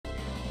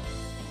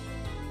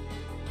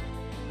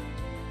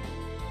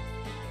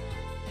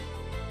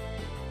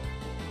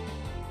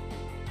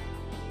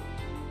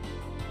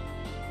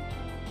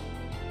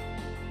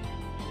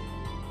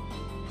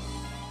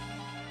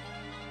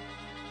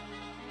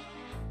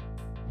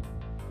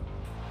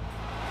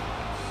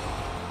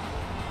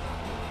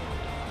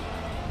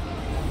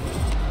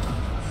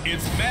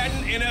It's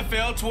Madden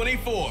NFL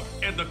 24,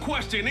 and the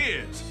question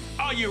is,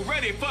 are you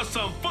ready for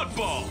some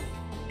football?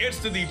 It's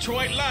the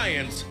Detroit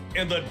Lions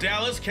and the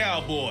Dallas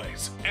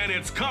Cowboys, and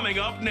it's coming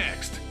up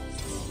next.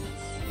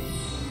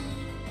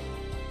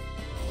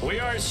 We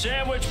are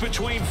sandwiched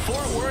between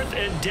Fort Worth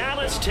and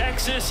Dallas,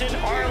 Texas, and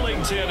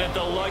Arlington at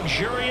the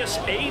luxurious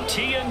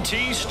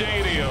AT&T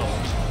Stadium.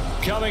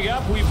 Coming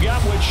up, we've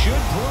got what should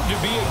prove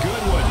to be a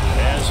good one,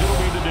 as it'll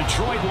be the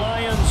Detroit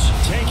Lions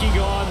taking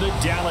on the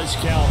Dallas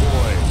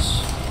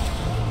Cowboys.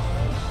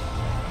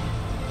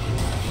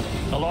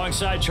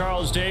 Alongside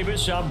Charles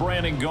Davis, I'm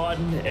Brandon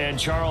Gaudin. And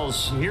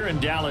Charles, here in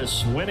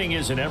Dallas, winning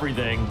isn't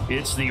everything.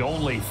 It's the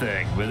only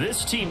thing. But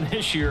this team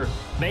this year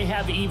may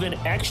have even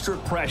extra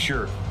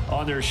pressure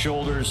on their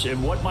shoulders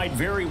in what might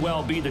very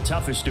well be the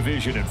toughest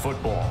division in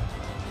football.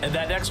 And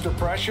that extra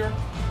pressure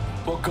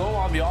will go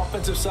on the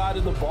offensive side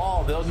of the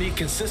ball. They'll need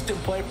consistent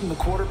play from the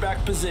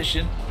quarterback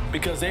position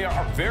because they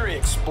are very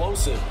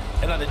explosive.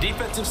 And on the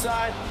defensive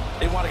side,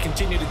 they want to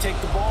continue to take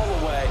the ball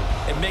away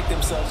and make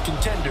themselves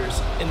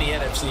contenders in the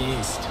NFC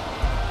East.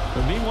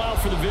 But meanwhile,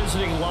 for the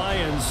visiting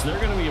Lions, they're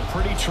going to be a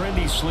pretty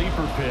trendy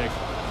sleeper pick.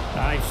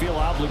 I feel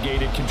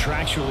obligated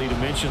contractually to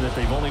mention that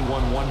they've only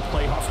won one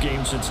playoff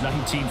game since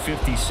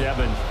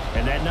 1957,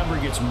 and that number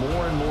gets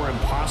more and more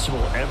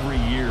impossible every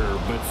year.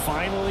 But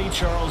finally,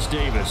 Charles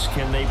Davis,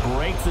 can they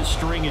break the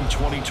string in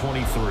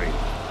 2023?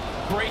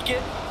 Break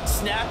it,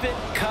 snap it,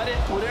 cut it,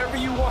 whatever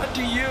you want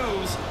to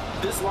use.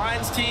 This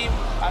Lions team,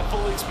 I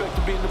fully expect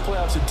to be in the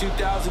playoffs in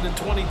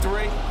 2023.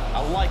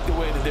 I like the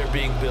way that they're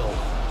being built.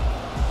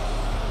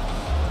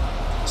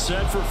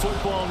 Set for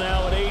football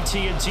now at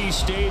AT&T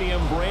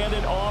Stadium.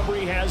 Brandon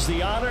Aubrey has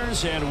the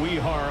honors, and we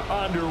are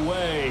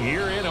underway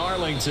here in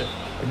Arlington.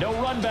 No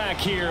run back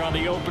here on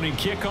the opening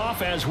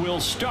kickoff as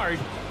we'll start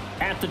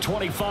at the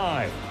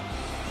 25.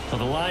 Well,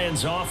 the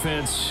Lions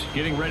offense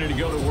getting ready to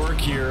go to work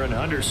here, and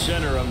under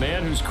center, a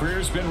man whose career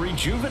has been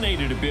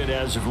rejuvenated a bit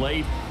as of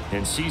late.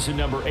 In season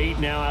number 8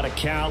 now out of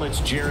Cal, it's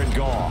Jared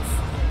Goff.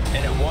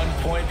 And at one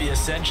point, the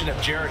ascension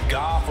of Jared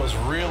Goff was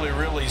really,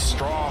 really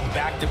strong.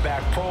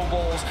 Back-to-back Pro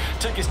Bowls,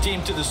 took his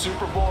team to the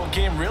Super Bowl and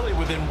came really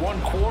within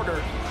one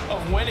quarter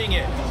of winning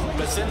it.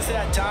 But since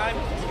that time,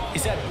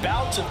 he's had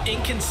bouts of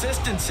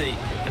inconsistency,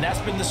 and that's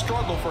been the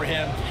struggle for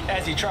him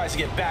as he tries to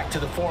get back to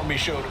the form he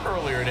showed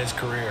earlier in his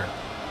career.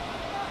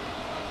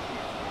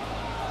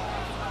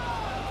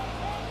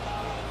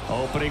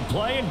 Opening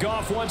play, and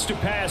Goff wants to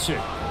pass it.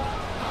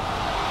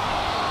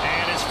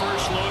 And his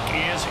first look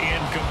is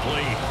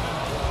incomplete.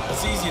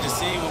 It's easy to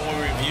see when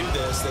we review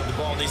this that the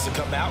ball needs to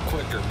come out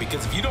quicker,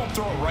 because if you don't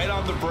throw it right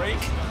on the break,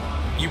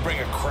 you bring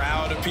a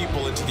crowd of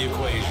people into the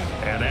equation.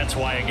 And that's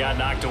why it got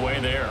knocked away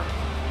there.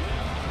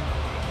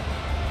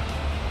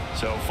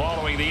 So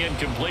following the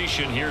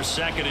incompletion, here's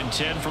 2nd and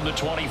 10 from the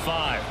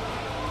 25.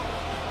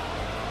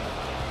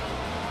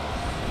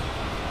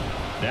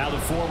 Now the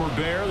former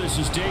Bear, this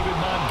is David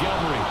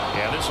Montgomery.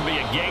 Yeah, this will be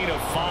a gain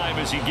of 5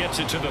 as he gets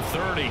it to the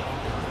 30.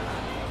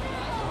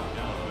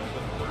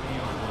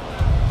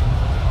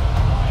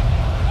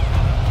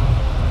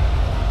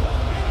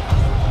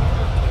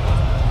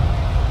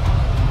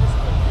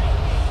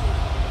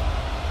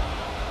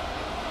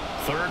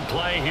 Third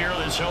play here,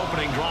 this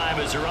opening drive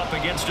as they're up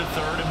against a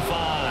 3rd and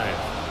 5.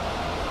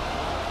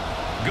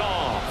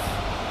 Goff.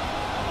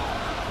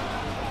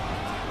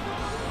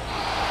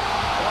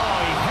 Oh,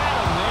 he had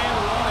a man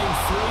running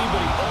free, but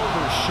he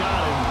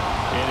overshot him,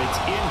 and it's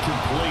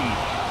incomplete.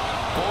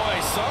 Boy,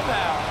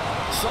 somehow,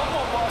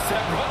 someone lost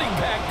that running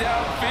back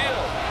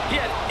downfield. He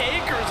had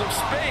acres of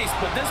space,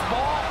 but this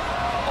ball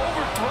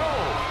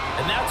overthrown,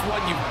 and that's one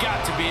you've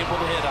got to be able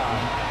to hit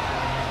on.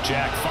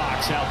 Jack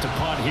Fox out to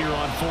punt here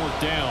on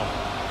 4th down.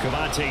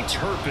 Cavante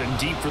Turpin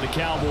deep for the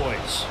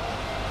Cowboys.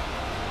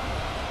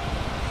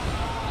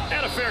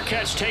 And a fair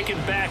catch taken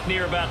back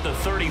near about the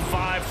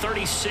 35,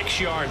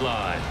 36-yard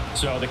line.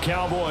 So the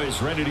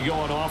Cowboys ready to go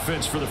on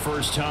offense for the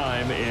first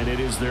time, and it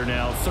is their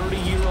now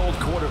 30-year-old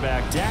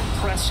quarterback, Dak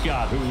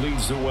Prescott, who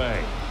leads the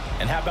way.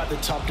 And how about the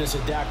toughness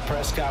of Dak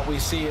Prescott? We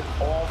see it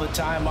all the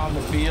time on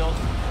the field.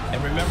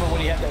 And remember when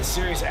he had that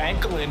serious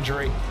ankle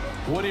injury,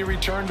 would he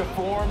return to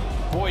form?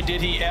 Boy,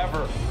 did he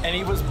ever. And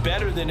he was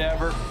better than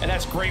ever, and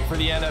that's great for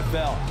the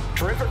NFL.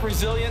 Terrific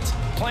resilience,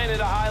 playing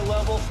at a high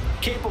level,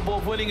 capable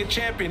of winning a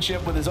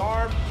championship with his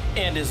arm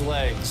and his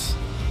legs.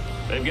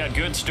 They've got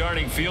good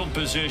starting field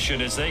position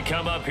as they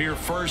come up here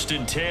 1st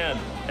and 10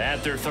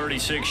 at their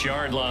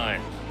 36-yard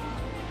line.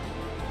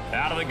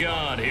 Out of the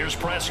gun, here's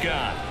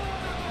Prescott.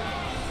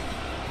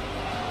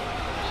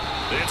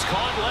 It's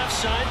caught left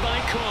side by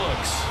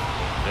Cooks.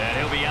 And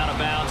he'll be out of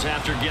bounds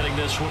after getting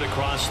this one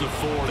across the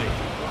 40.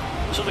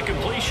 So the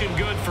completion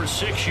good for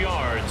 6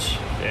 yards,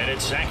 and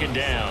it's 2nd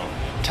down.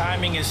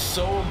 Timing is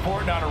so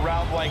important on a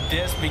route like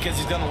this because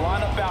he's going to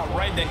line up out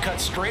right and then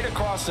cut straight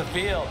across the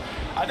field.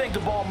 I think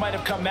the ball might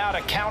have come out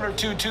a count or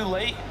two too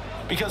late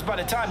because by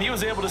the time he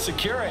was able to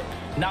secure it,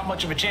 not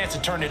much of a chance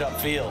to turn it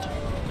upfield.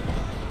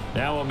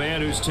 Now a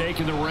man who's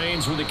taken the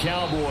reins with the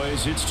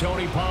Cowboys, it's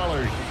Tony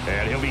Pollard.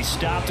 And he'll be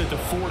stopped at the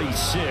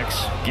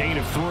 46, gain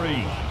of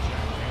 3.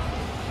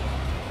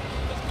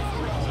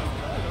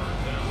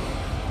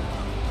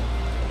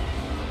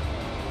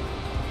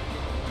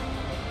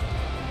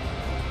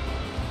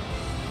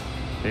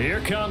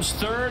 Here comes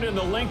third in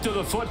the length of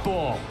the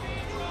football.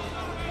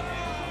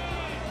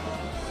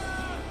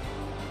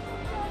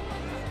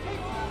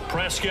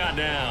 Prescott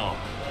now.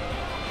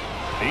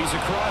 He's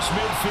across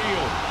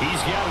midfield.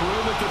 He's got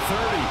room at the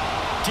 30.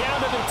 Down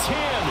to the 10.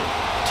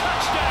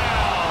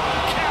 Touchdown,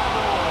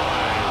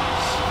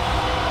 Cowboys.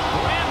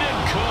 Brandon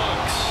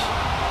Cooks,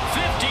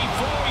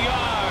 54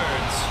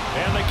 yards.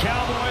 And the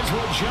Cowboys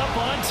will jump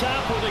on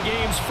top with the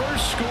game's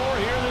first score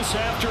here this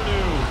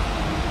afternoon.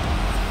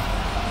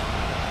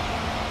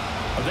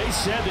 They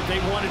said that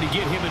they wanted to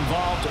get him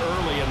involved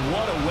early, and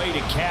what a way to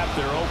cap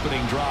their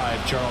opening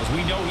drive, Charles. We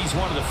know he's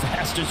one of the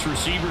fastest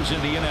receivers in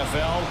the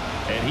NFL,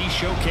 and he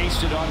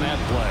showcased it on that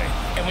play.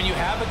 And when you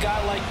have a guy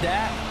like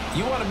that,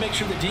 you want to make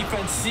sure the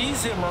defense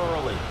sees him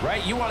early,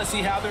 right? You want to see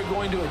how they're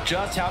going to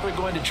adjust, how they're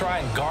going to try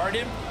and guard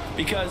him,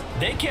 because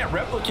they can't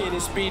replicate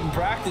his speed in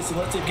practice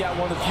unless they've got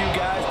one of the few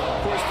guys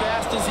who are as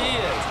fast as he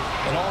is.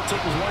 And all it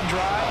took was one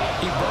drive,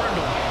 he burned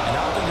him. And I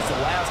don't think it's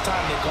the last time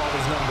they called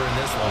his number in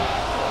this one.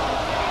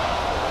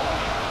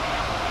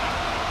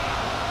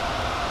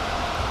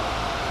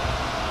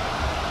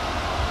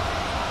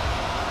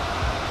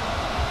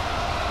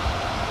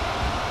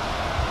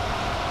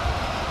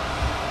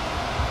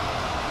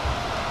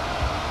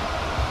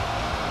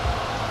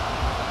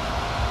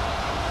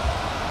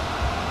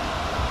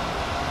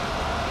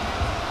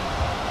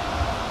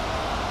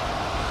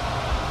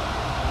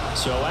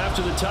 So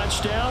after the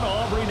touchdown,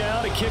 Aubrey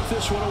now to kick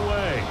this one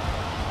away.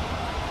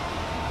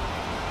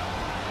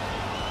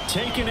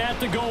 Taken at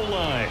the goal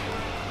line.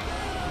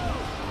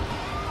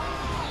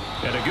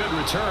 And a good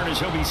return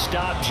as he'll be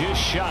stopped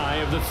just shy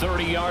of the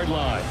 30-yard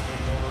line.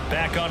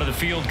 Back onto the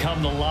field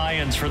come the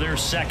Lions for their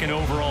second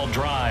overall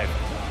drive.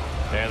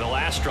 And the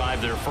last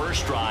drive, their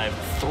first drive,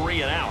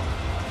 3 and out.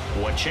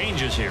 What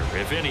changes here,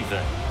 if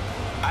anything?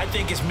 I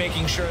think it's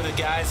making sure the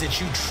guys that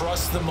you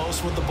trust the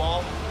most with the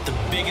ball, the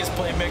biggest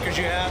playmakers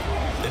you have,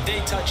 that they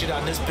touch it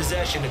on this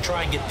possession to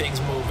try and get things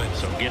moving.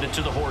 So get it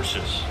to the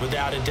horses.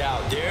 Without a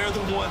doubt. They're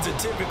the ones that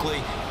typically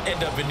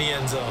end up in the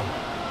end zone.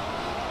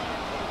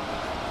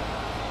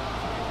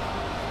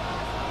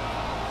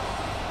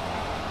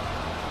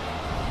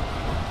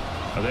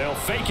 They'll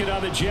fake it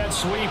on the jet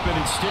sweep, and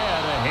instead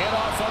a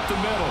handoff up the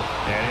middle.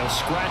 And he'll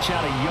scratch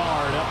out a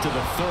yard up to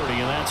the 30,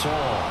 and that's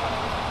all.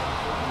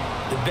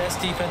 The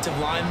best defensive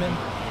linemen,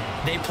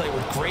 they play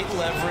with great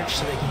leverage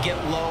so they can get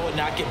low and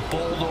not get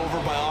bowled over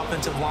by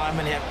offensive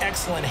linemen. They have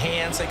excellent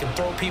hands. They can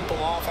throw people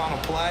off on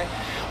a play.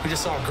 We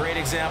just saw a great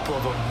example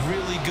of a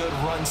really good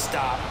run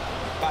stop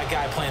by a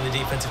guy playing the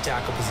defensive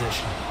tackle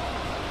position.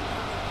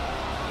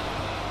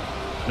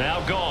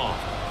 Now gone.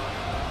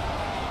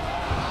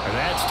 And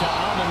that's to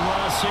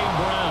Amon-Ra St.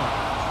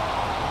 Brown.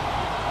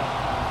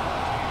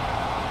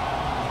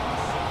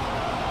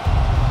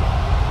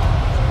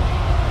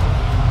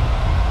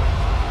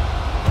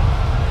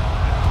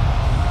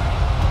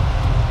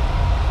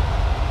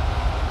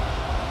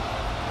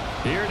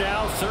 Here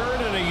now,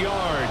 3rd and a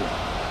yard.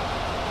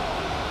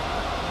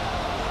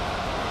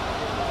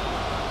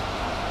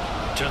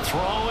 To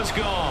throw is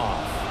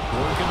Goff.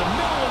 Work in the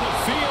middle of the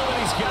field,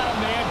 and he's got a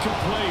man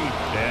complete.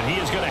 And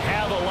he is going to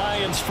have a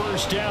Lions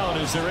first down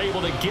as they're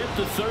able to get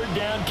the 3rd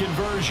down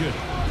conversion.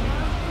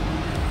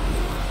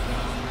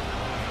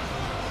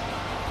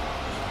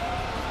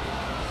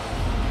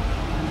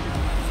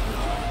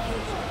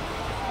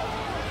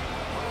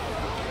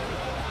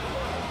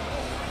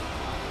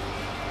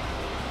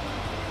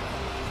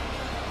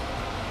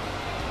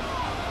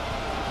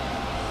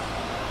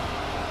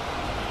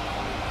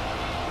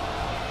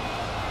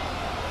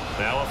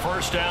 Now a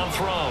first down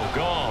throw.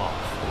 Goff.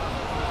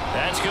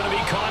 That's going to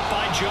be caught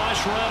by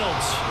Josh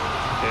Reynolds.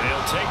 And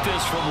he'll take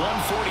this from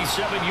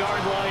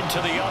 147-yard line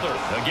to the other.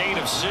 A gain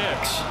of 6.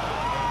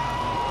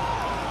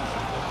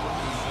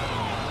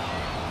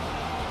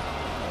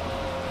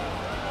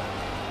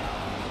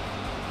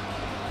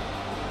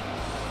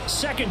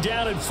 Second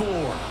down and 4.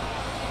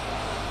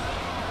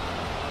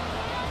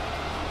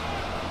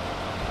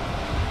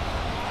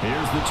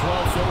 Here's the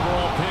 12th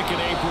overall pick in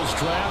April's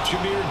draft,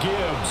 Jahmyr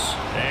Gibbs.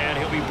 And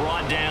he'll be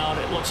brought down,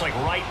 it looks like,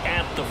 right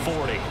at the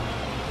 40.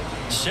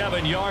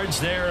 7 yards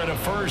there and a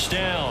first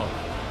down.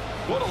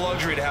 What a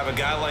luxury to have a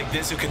guy like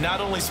this who can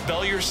not only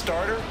spell your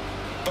starter,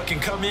 but can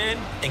come in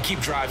and keep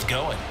drives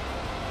going.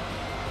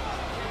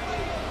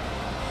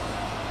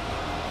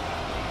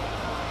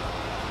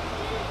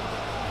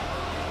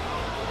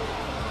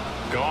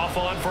 Goff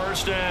on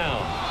first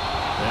down.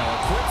 Now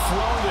a quick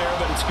throw there,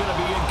 but it's going to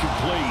be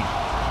incomplete.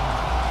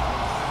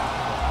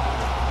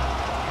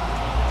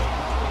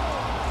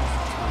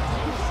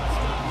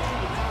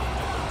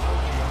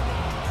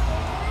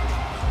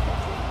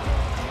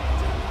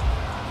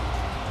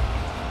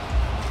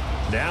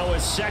 Now a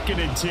 2nd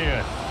and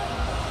 10.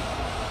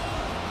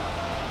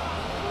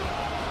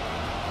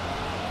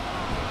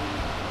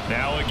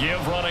 Now a give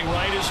running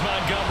right is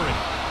Montgomery.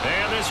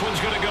 And this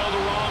one's going to go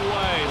the wrong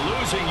way.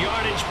 Losing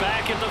yardage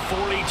back at the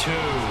 42.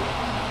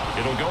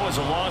 It'll go as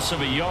a loss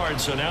of a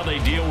yard, so now they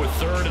deal with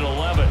 3rd and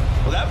 11.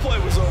 Well, that play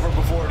was over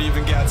before it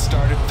even got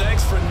started.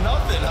 Thanks for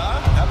nothing,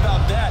 huh? How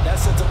about that? That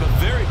sets up a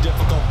very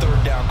difficult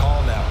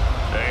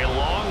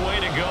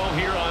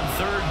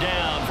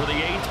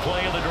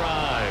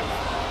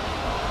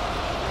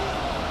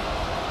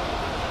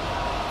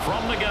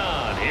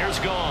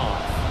Here's Goff.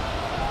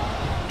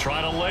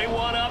 Trying to lay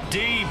one up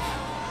deep.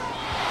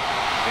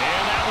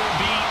 And that will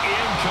be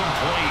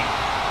incomplete.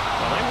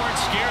 Well, they weren't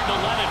scared to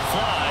let it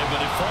fly,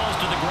 but it falls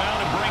to the ground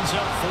and brings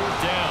up 4th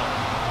down.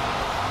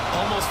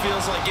 Almost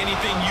feels like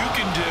anything you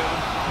can do,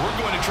 we're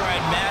going to try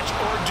and match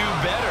or do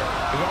better.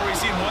 We've already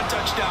seen one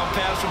touchdown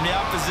pass from the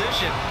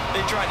opposition.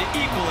 They tried to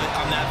equal it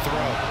on that throw.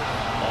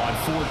 On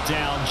 4th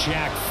down,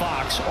 Jack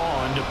Fox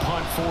on to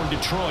punt for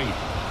Detroit.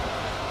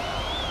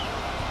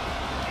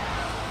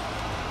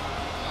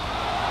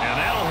 And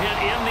that'll hit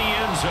in the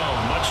end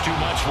zone. Much too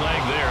much leg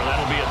there.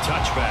 That'll be a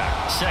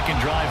touchback. Second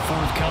drive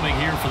forthcoming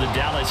here for the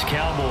Dallas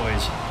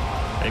Cowboys.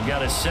 They've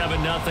got a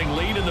 7-0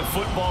 lead in the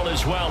football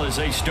as well as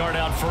they start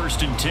out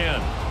 1st and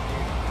 10.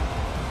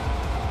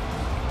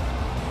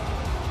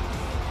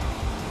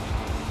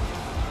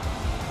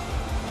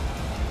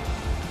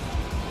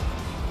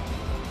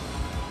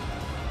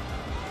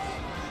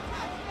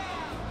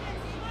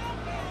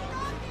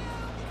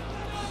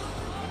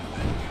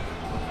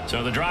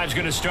 So the drive's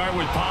going to start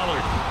with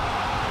Pollard.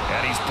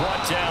 And he's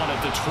brought down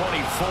at the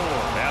 24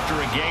 after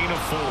a gain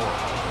of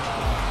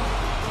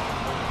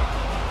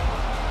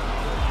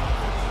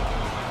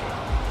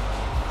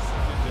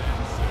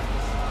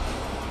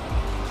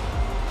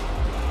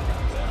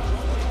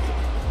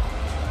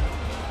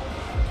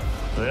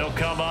 4. They'll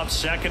come up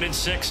 2nd and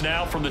 6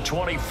 now from the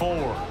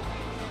 24.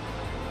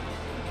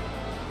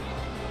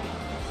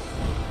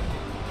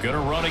 Going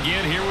to run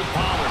again here with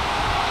Pollard.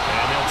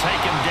 And they'll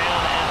take him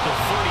down at the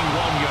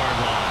 31-yard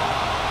line.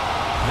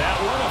 That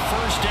one a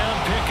 1st down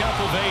pickup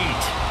of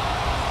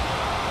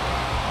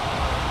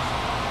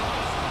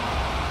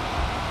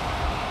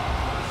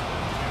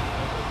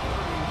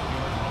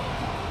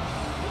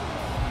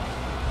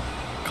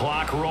 8.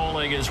 Clock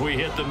rolling as we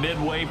hit the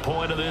midway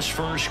point of this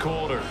 1st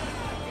quarter.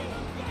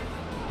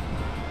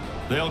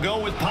 They'll go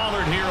with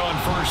Pollard here on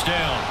 1st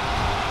down.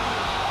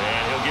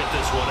 And he'll get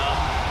this one up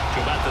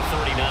to about the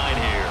 39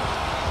 here.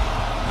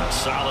 A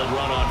solid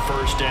run on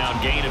 1st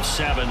down. Gain of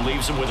 7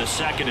 leaves him with a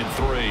 2nd and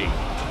 3.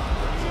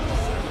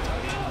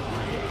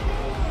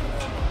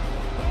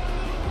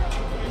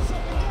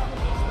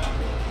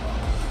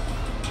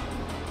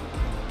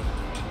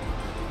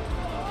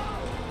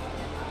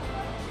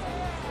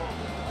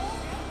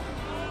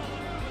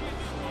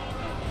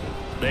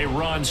 They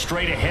run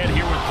straight ahead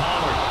here with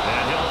Pollard.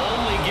 And he'll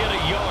only get a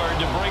yard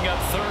to bring up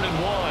 3rd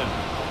and 1.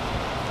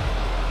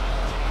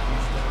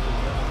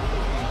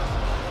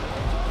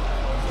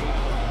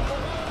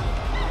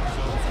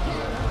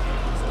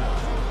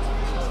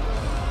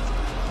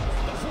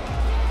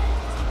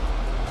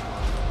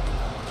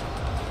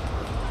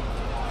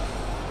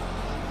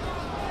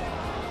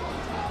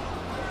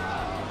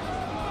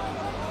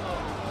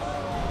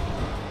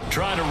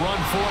 Trying to run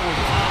forward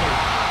with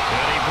Pollard.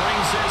 And he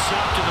brings this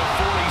up to the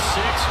 46.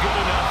 Good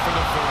enough for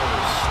the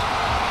 1st.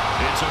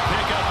 It's a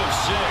pickup of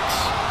 6.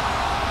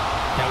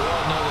 Now, we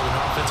all know that an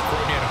offensive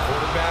coordinator and a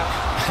quarterback,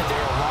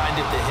 they're aligned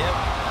at the hip.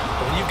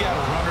 But when you've got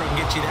a runner who can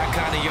get you that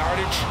kind of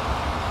yardage,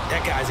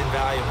 that guy's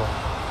invaluable.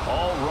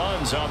 All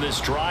runs on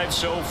this drive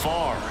so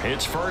far.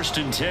 It's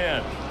 1st and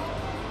 10.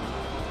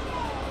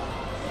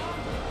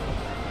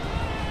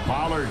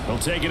 Pollard will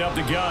take it up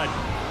the gut.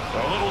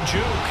 A little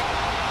juke.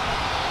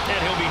 And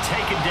he'll be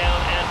taken down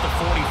at the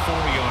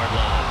 44-yard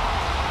line.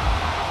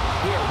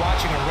 We are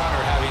watching a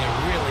runner having a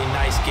really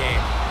nice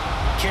game.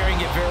 Carrying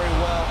it very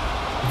well.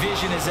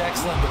 Vision is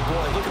excellent, but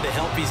boy, look at the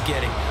help he's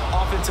getting.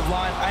 Offensive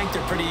line, I think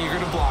they're pretty eager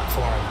to block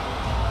for him.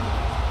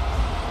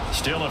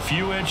 Still a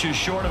few inches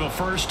short of a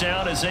 1st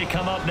down as they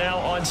come up now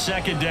on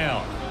 2nd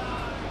down.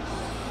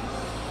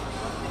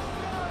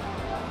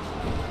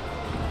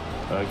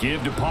 A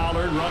give to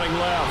Pollard running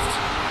left.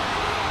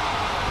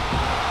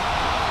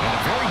 And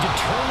a very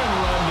determined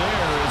run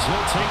there as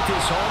he'll take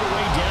this all the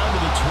way down to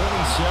the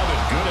 27.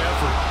 Good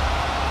effort.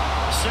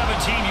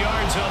 17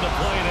 yards on the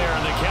play there,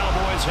 and the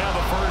Cowboys have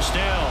a 1st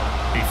down.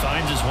 He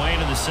finds his way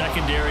into the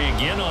secondary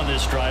again on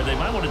this drive. They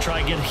might want to try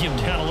and get him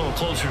down a little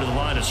closer to the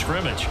line of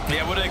scrimmage.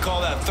 Yeah, what do they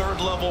call that? 3rd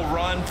level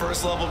run,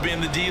 1st level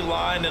being the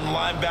D-line, and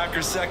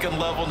linebacker 2nd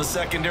level in the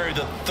secondary,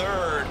 the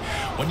 3rd.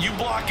 When you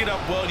block it up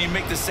well and you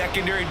make the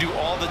secondary do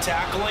all the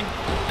tackling,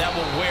 that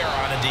will wear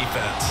on a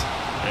defense.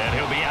 And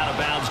he'll be out of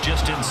bounds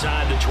just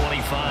inside the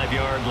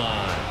 25-yard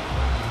line.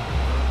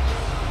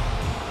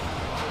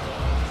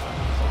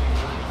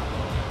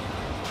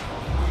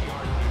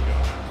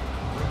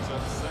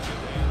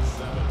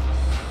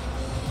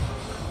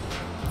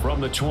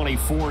 From the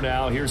 24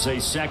 now, here's a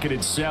 2nd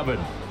and 7.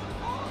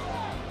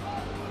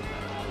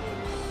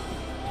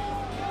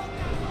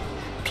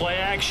 Play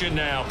action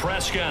now,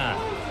 Prescott.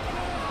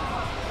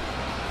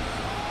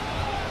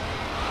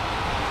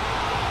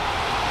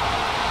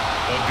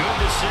 A good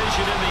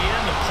decision in the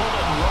end to pull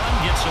it and run,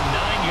 gets him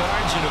 9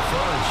 yards and a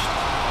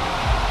 1st.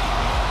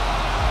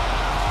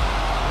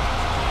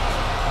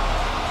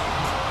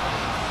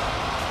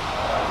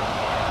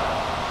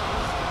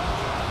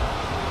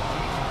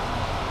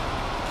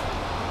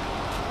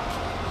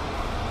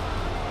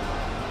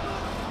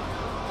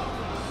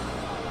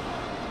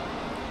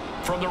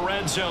 From the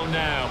red zone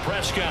now,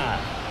 Prescott.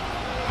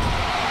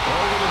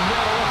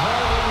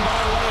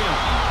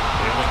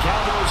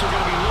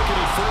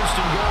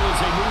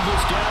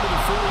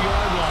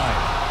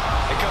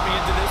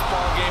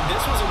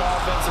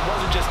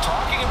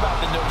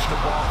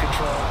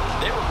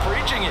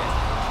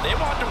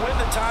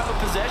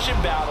 possession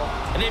battle,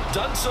 and they've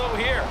done so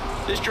here.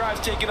 This drive's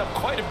taken up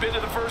quite a bit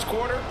of the first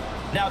quarter.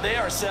 Now they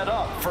are set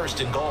up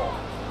 1st and goal.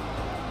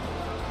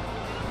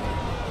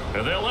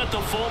 And they'll let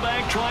the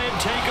fullback try and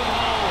take him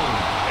home.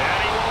 And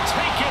he will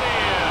take it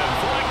in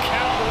for a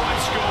Cowboy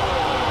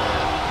score.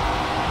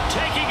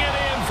 Taking it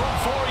in from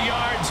 4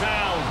 yards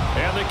out.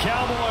 And the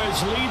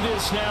Cowboys lead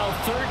this now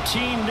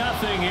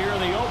 13-0 here in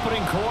the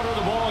opening quarter of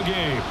the ball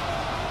game.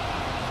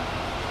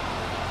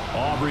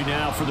 Aubrey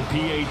now for the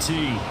PAT.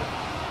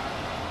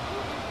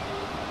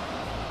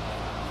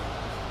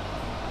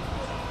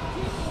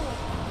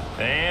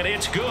 And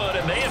it's good,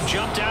 and they have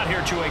jumped out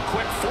here to a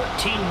quick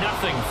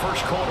 14-0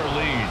 first quarter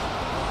lead.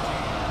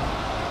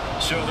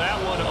 So that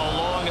one a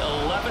long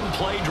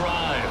 11-play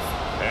drive,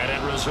 and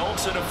it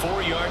results in a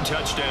 4-yard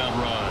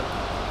touchdown run.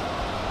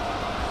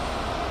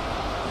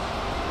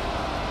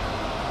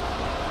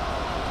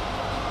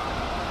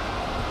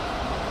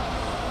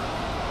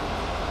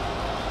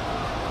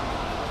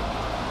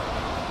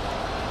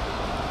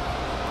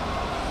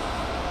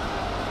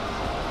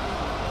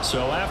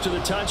 So after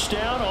the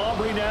touchdown,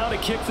 Aubrey now to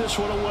kick this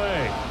one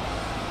away.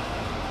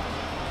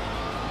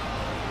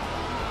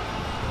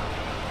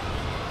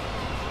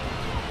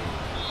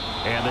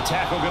 And the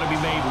tackle going to be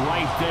made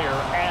right there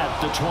at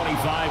the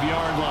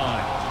 25-yard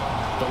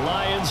line. The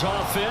Lions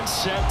offense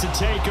set to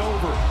take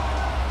over.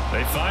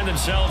 They find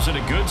themselves in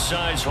a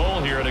good-sized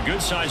hole here, and a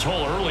good-sized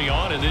hole early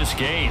on in this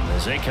game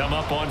as they come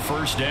up on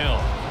 1st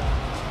down.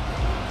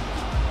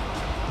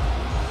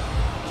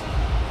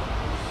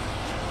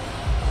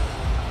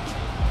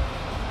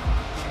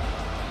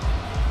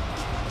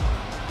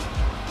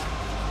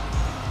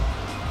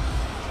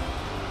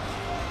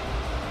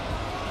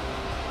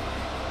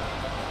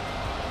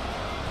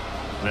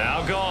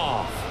 Now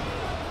Goff.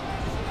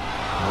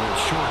 A little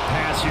short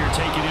pass here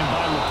taken in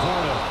by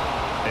Laporta.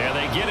 And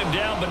they get him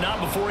down, but not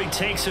before he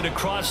takes it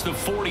across the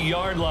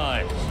 40-yard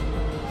line.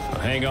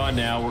 Hang on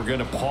now. We're going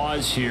to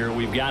pause here.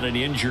 We've got an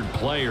injured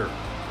player.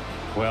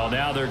 Well,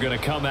 now they're going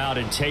to come out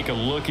and take a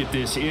look at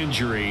this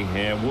injury,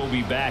 and we'll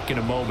be back in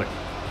a moment.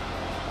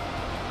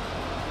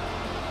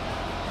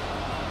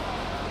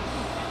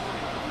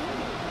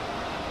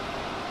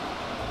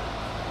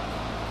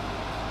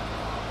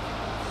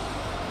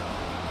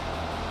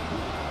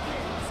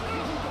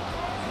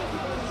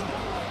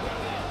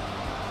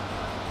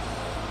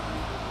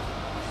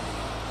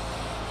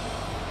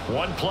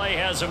 One play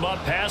has him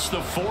up past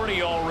the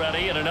 40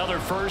 already, and another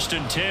 1st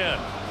and 10.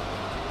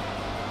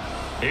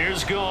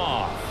 Here's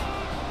Goff.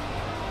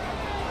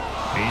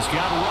 He's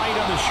got right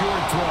on the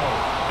short throw.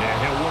 And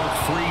he'll work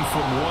free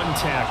from one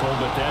tackle,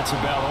 but that's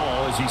about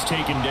all as he's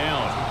taken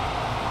down.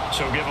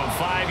 So give him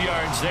 5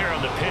 yards there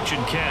on the pitch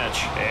and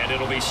catch, and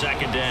it'll be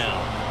 2nd down.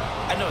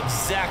 I know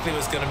exactly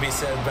what's going to be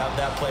said about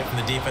that play from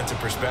the defensive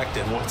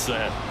perspective. What's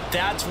that?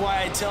 That's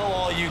why I tell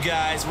all you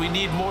guys we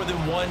need more than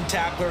one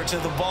tackler to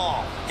the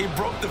ball. He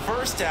broke the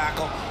first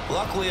tackle.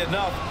 Luckily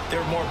enough, there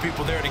were more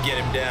people there to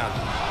get him down.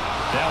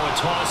 Now a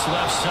toss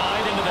left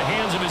side into the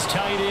hands of his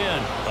tight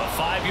end. A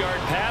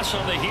 5-yard pass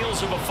on the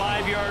heels of a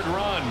 5-yard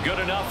run. Good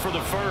enough for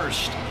the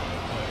first.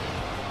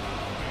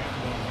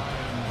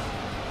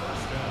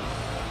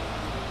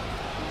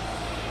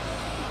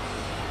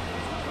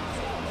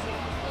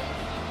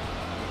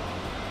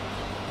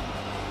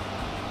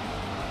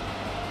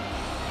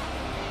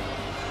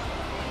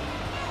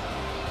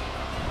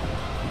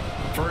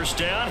 First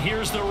down,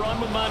 here's the run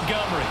with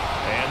Montgomery.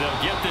 And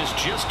they'll get this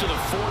just to the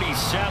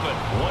 47,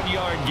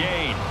 1-yard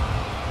gain.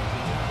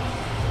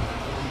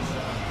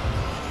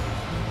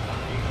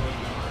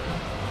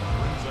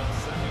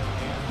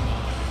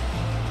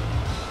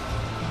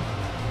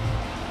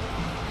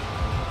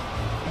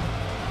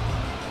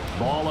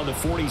 Ball on the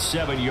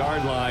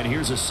 47-yard line.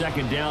 Here's a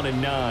 2nd down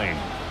and 9.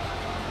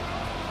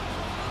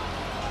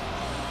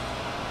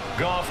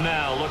 Goff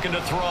now looking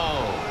to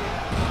throw.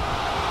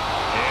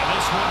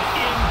 This one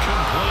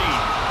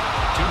incomplete.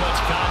 Too much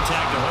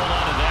contact to hold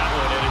on to that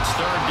one, and it's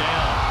 3rd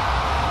down.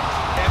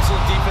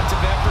 Excellent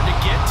defensive effort to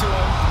get to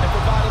him and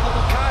provide a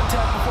little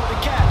contact before the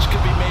catch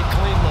could be made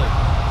cleanly.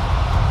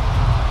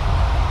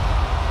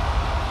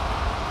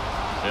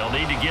 They'll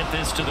need to get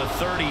this to the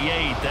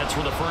 38. That's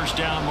where the 1st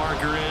down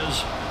marker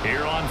is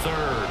here on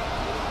 3rd.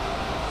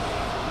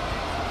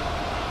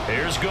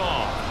 Here's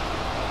Goff.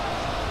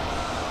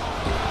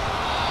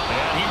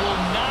 And he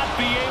will not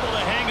be able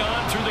to hang on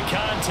through the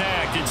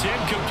contact. It's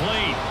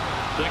incomplete.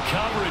 The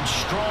coverage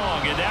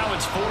strong, and now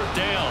it's 4th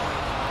down.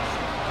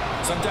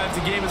 Sometimes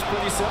the game is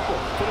pretty simple.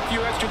 Put a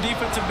few extra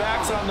defensive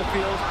backs on the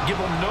field, give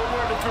them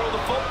nowhere to throw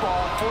the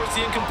football, force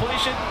the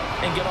incompletion,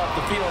 and get off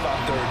the field on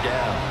 3rd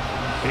down.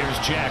 Here's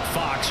Jack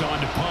Fox on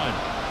to punt.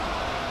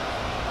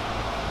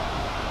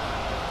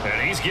 And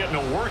he's getting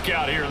a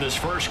workout here in this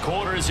first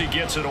quarter as he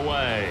gets it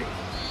away.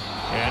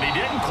 And he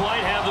didn't quite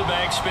have the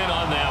back spin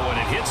on that one.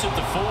 It hits at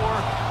the 4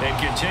 and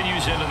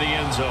continues into the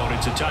end zone.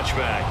 It's a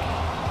touchback.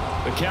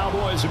 The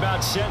Cowboys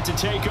about set to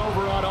take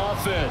over on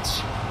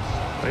offense.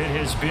 It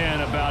has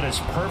been about as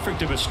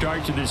perfect of a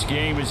start to this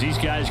game as these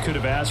guys could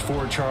have asked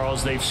for,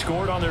 Charles. They've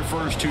scored on their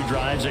first 2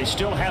 drives. They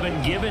still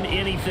haven't given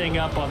anything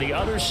up on the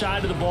other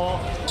side of the ball,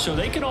 so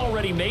they can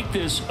already make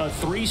this a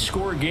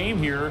 3-score game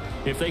here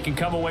if they can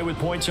come away with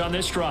points on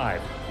this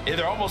drive. Yeah,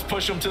 they're almost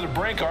pushing them to the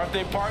brink, aren't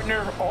they,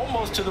 partner?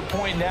 Almost to the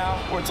point now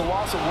where it's a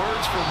loss of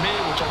words for me,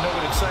 which I know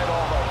would excite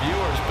all of our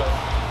viewers,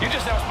 but you're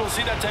just not supposed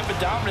to see that type of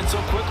dominance so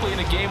quickly in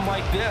a game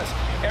like this.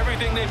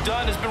 Everything they've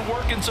done has been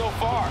working so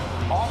far.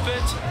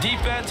 Offense,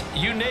 defense,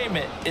 you name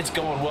it, it's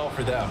going well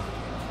for them.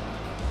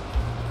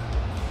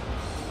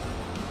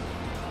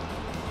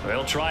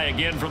 They'll try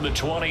again from the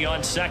 20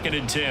 on 2nd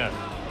and 10.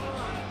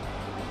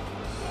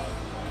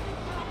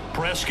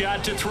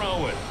 Prescott to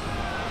throw it.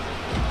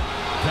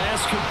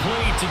 Pass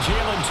complete to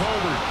Jalen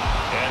Tolbert.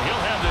 And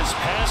he'll have this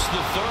past the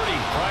 30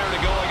 prior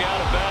to going out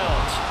of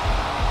bounds.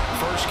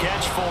 First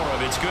catch for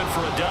him. It's good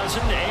for a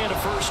dozen and a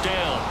first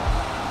down.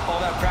 All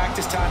that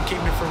practice time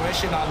came to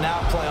fruition on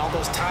that play. All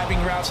those timing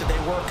routes that they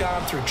work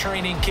on through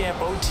training camp,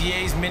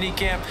 OTAs,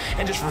 minicamp,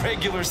 and just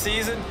regular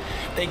season,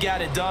 they got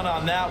it done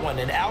on that one.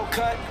 An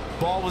outcut,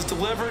 ball was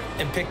delivered,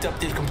 and picked up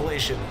the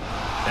completion.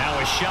 Now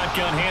a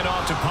shotgun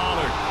handoff to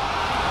Pollard.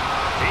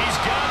 He's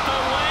got the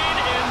lane,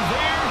 and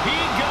there he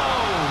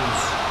goes.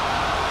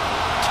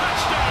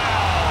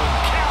 Touchdown,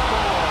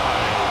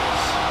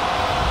 Cowboys.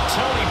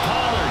 Tony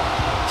Pollard,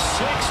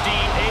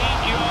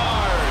 68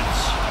 yards.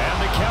 And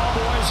the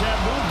Cowboys have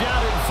moved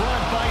out in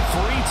front by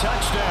 3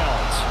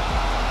 touchdowns.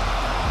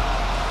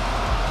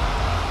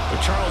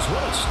 But Charles,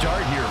 what a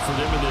start here for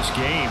them in this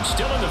game.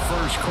 Still in the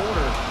first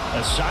quarter,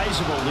 a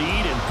sizable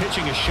lead, and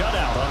pitching a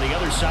shutout on the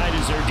other side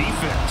is their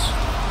defense.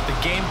 The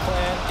game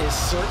plan is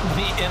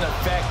certainly in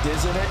effect,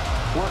 isn't it?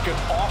 Working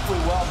awfully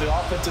well the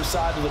offensive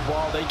side of the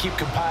ball. They keep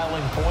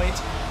compiling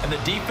points, and the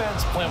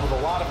defense playing with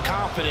a lot of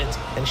confidence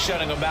and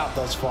shutting them out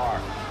thus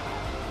far.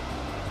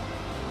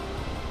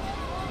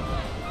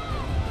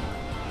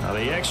 Now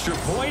the extra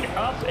point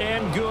up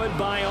and good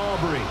by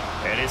Aubrey.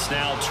 And it's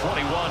now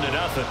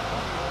 21-0.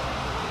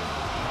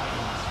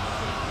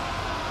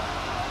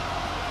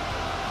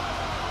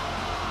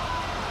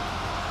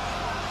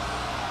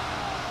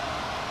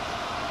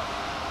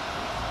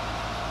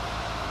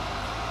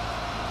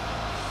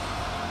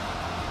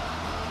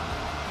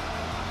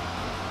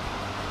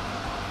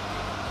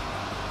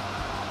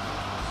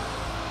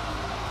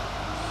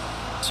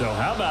 So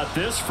how about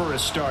this for a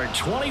start?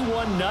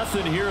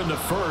 21-0 here in the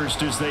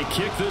first as they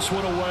kick this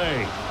one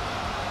away.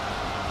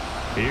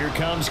 Here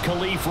comes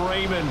Khalif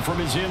Raymond from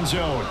his end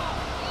zone.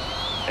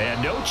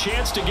 And no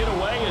chance to get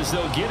away as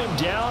they'll get him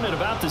down at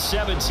about the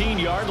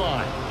 17-yard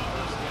line.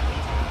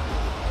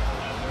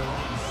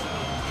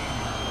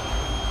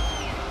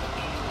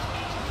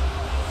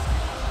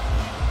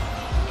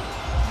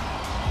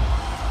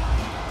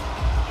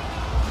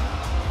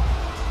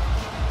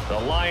 The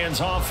Lions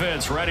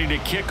offense ready to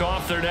kick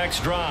off their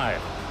next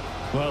drive.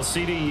 Well,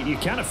 CD, you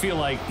kind of feel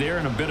like they're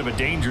in a bit of a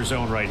danger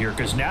zone right here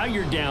because now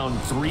you're down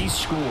 3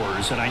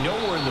 scores, and I know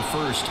we're in the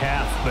first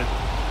half, but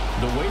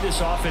the way this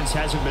offense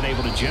hasn't been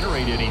able to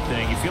generate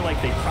anything, you feel like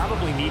they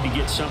probably need to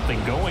get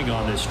something going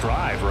on this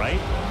drive, right?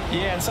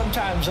 Yeah, and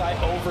sometimes I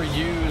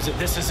overuse if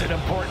this is an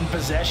important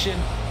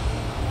possession.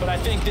 But I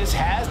think this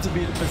has to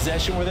be the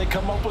possession where they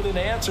come up with an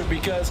answer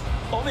because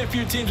only a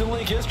few teams in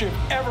league history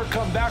have ever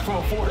come back from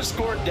a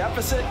 4-score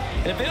deficit.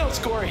 And if they don't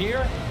score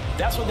here,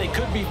 that's what they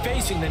could be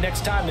facing the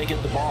next time they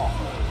get the ball.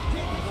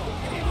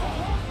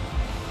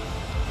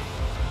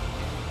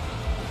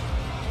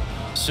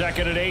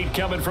 Second and 8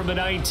 coming from the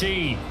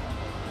 19.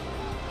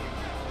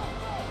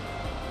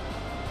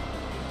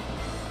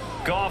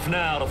 Goff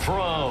now to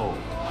throw.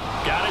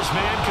 Got his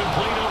man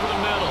complete over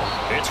the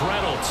middle. It's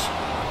Reynolds.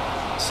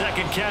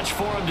 Second catch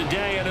for him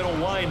today, and it'll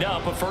wind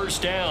up a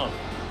first down.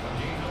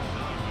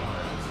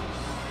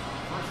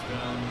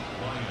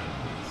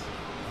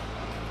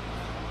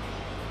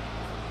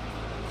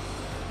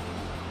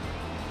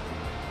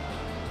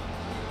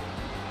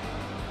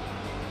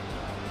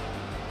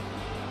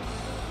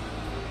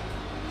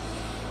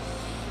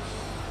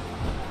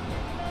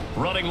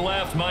 Running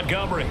left,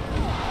 Montgomery.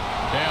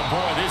 Yeah,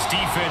 boy, this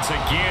defense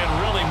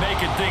again really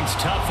making things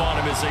tough on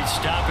him as they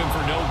stop him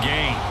for no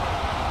gain.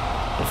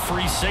 A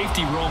free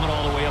safety roaming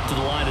all the way up to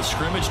the line of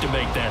scrimmage to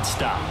make that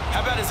stop.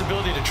 How about his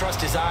ability to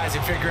trust his eyes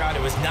and figure out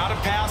it was not a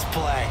pass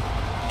play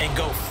and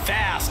go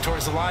fast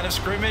towards the line of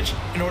scrimmage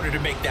in order to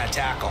make that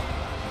tackle?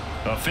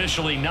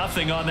 Officially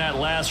nothing on that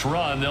last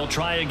run. They'll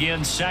try again,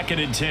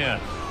 2nd and 10.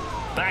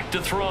 Back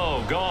to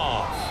throw,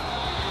 Goff.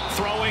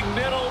 Throwing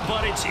middle,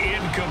 but it's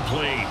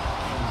incomplete.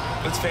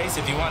 Let's face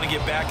it, if you want to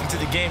get back into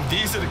the game,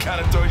 these are the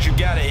kind of throws you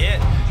got to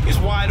hit. He's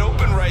wide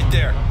open right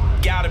there.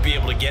 Got to be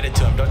able to get it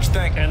to him, don't you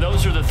think? And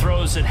those are the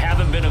throws that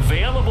haven't been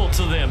available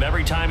to them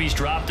every time he's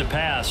dropped a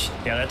pass.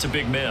 Yeah, that's a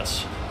big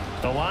miss.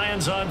 The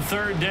Lions on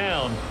 3rd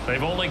down.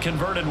 They've only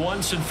converted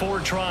once in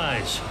 4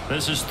 tries.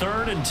 This is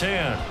 3rd and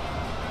 10. A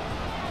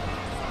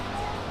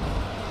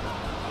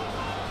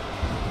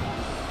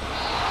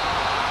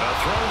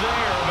throw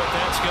there, but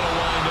that's going to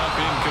wind up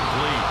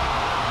incomplete.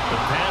 The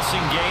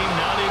passing game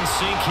not in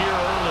sync here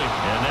early.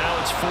 And now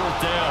it's 4th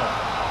down.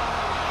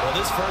 Well,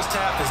 this first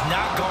half has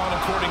not gone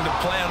according to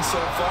plan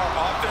so far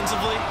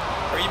offensively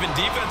or even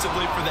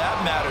defensively for that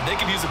matter. They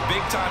could use a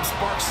big-time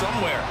spark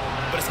somewhere,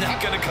 but it's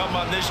not going to come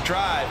on this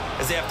drive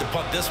as they have to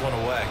punt this one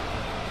away.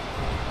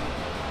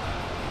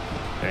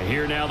 And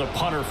here now the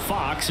punter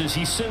Fox as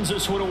he sends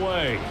this one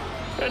away.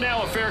 And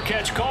now a fair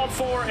catch called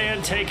for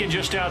and taken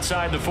just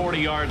outside the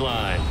 40-yard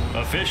line.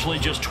 Officially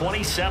just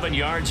 27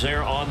 yards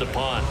there on the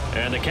punt.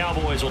 And the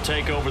Cowboys will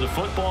take over the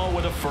football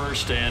with a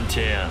 1st and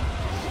 10.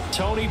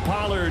 Tony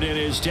Pollard and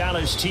his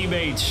Dallas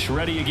teammates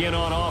ready again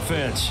on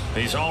offense.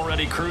 He's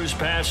already cruised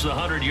past the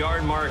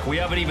 100-yard mark. We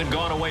haven't even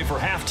gone away for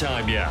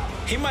halftime yet.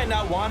 He might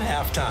not want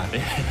halftime.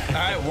 All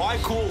right, why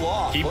cool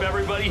off? Keep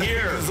everybody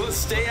here. Let's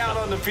stay out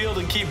on the field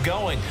and keep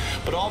going.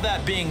 But all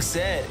that being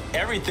said,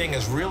 everything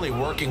is really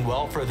working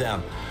well for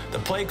them. The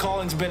play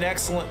calling's been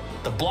excellent.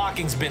 The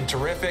blocking's been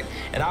terrific.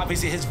 And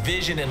obviously his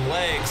vision and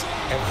legs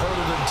have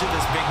herded him to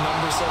this big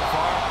number so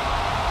far.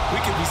 We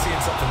could be seeing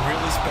something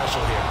really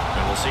special here.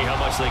 And we'll see how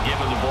much they give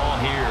him the ball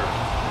here.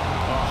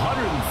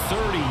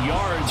 130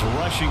 yards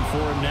rushing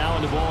for him now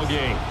in the ball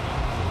game.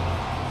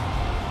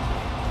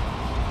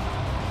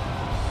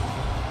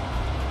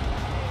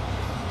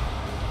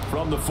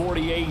 From the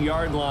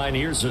 48-yard line,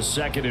 here's a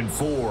 2nd and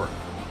 4.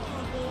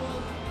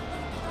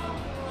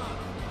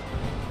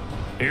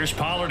 Here's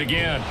Pollard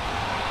again.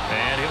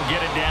 And he'll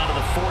get it down to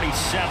the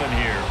 47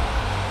 here.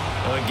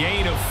 A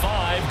gain of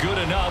 5, good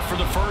enough for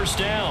the 1st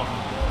down.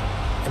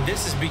 And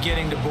this is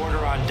beginning to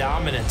border on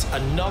dominance.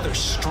 Another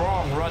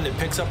strong run that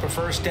picks up a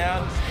 1st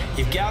down.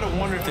 You've got to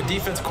wonder if the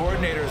defense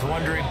coordinator is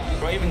wondering,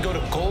 do I even go to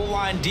goal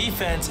line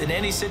defense in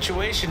any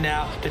situation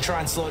now to try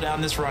and slow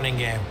down this running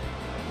game?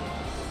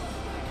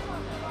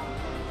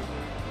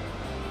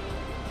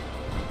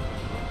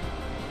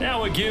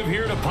 Now a give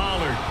here to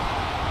Pollard.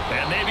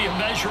 And maybe a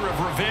measure of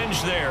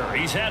revenge there.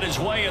 He's had his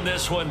way in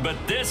this one, but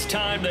this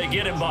time they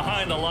get him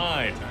behind the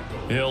line.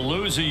 He'll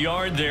lose a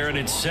yard there, and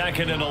it's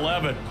 2nd and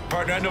 11.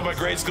 Partner, I know my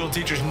grade school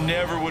teachers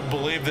never would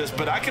believe this,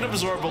 but I can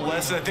absorb a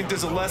lesson. I think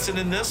there's a lesson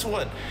in this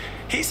one.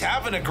 He's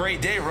having a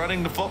great day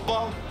running the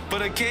football,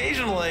 but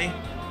occasionally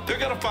they're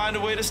going to find a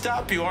way to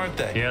stop you, aren't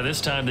they? Yeah,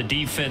 this time the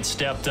defense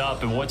stepped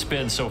up in what's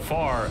been so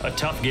far a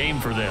tough game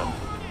for them.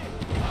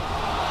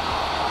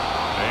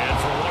 And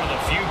for one of the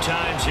few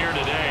times here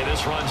today,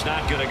 this run's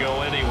not going to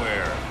go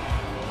anywhere.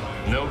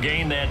 No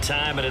gain that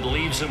time, and it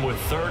leaves them with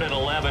 3rd and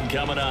 11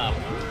 coming up.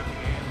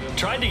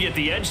 Tried to get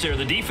the edge there.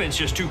 The defense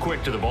just too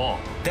quick to the ball.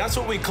 That's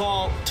what we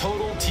call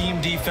total team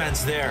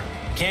defense there.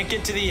 Can't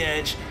get to the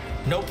edge,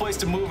 no place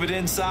to move it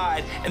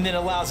inside, and then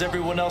allows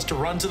everyone else to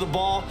run to the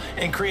ball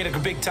and create a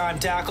big-time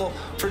tackle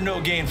for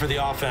no gain for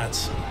the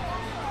offense.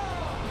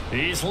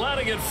 He's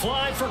letting it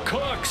fly for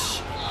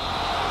Cooks.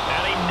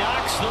 And he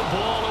knocks the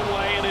ball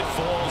away, and it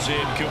falls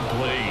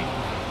incomplete.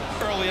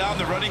 Early on,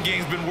 the running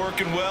game's been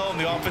working well, and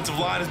the offensive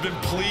line has been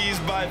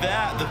pleased by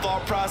that. The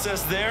thought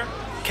process there,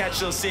 catch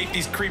those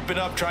safeties creeping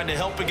up, trying to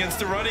help against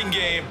the running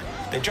game.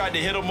 They tried to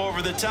hit them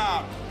over the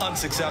top,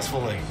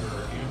 unsuccessfully.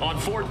 On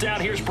 4th down,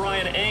 here's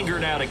Brian Anger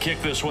now to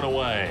kick this one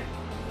away.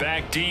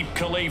 Back deep,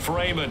 Khalif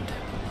Raymond.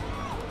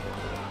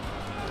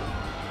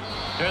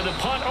 And the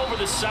punt over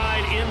the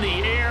side in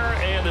the air,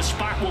 and the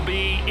spot will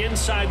be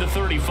inside the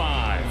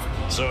 35.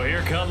 So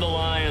here come the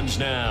Lions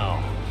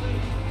now.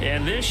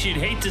 And this, you'd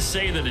hate to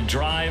say that a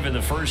drive in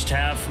the first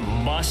half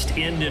must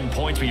end in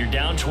points, but you're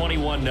down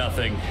 21-0.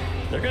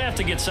 They're going to have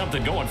to get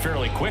something going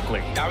fairly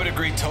quickly. I would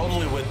agree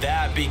totally with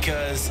that,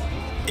 because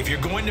if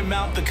you're going to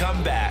mount the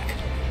comeback,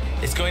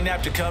 it's going to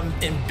have to come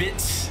in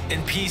bits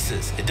and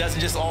pieces. It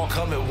doesn't just all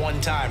come at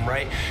one time,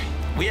 right?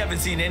 We haven't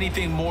seen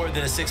anything more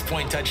than a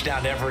 6-point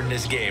touchdown ever in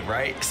this game,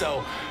 right?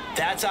 So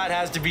that's how it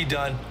has to be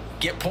done.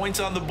 Get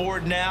points on the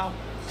board now,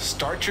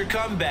 start your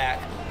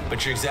comeback,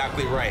 but you're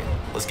exactly right.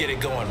 Let's get it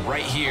going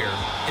right here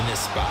in this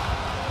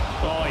spot.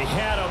 Oh, he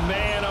had a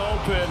man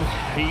open.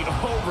 He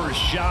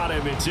overshot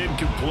him. It's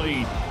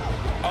incomplete.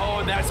 Oh,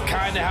 and that's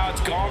kind of how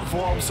it's gone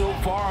for him so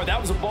far. That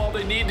was a ball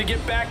they need to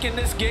get back in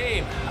this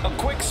game. A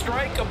quick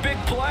strike, a big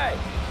play.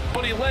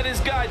 But he led his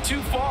guy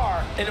too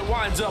far, and it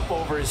winds up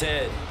over his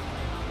head.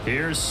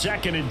 Here's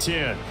 2nd and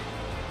 10.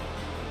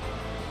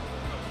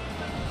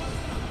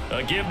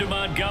 A give to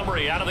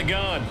Montgomery out of the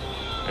gun.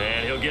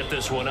 And he'll get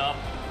this one up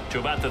to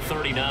about the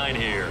 39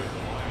 here.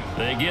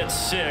 They get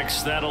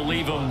 6. That'll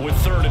leave them with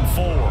 3rd and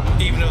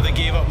 4. Even though they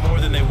gave up more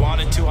than they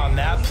wanted to on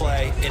that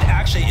play, it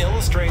actually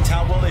illustrates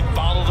how well they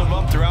bottled him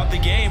up throughout the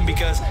game,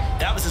 because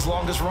that was his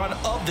longest run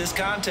of this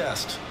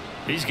contest.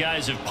 These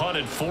guys have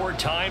punted 4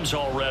 times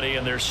already,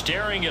 and they're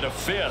staring at a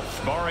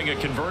 5th, barring a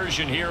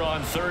conversion here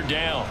on 3rd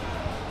down.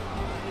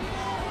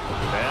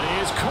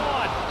 That is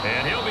caught,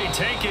 and he'll be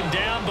taken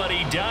down, but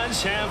he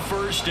does have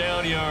 1st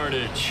down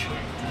yardage.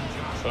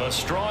 A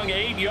strong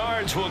 8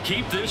 yards will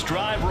keep this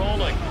drive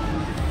rolling.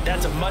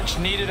 That's a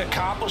much-needed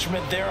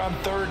accomplishment there on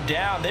 3rd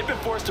down. They've been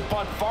forced to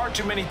punt far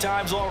too many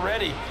times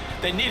already.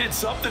 They needed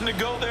something to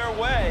go their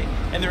way,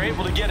 and they're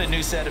able to get a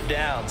new set of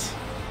downs.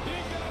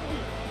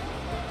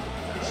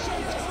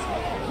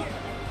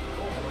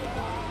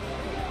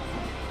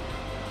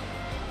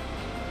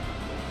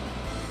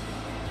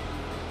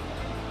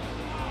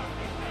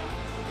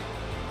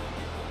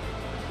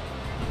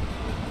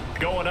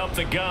 throwing up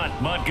the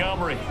gut,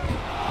 Montgomery.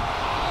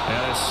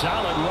 And a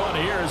solid run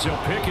here as he'll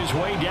pick his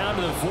way down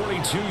to the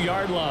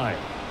 42-yard line.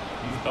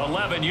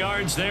 11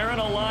 yards there and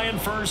a Lion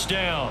first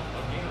down.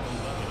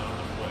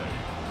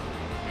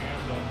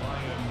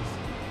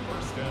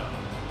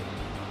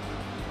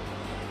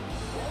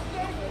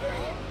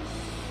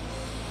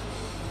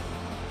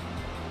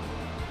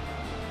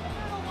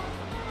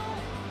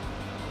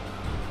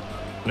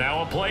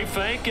 Now a play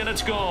fake, and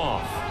it's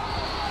gone.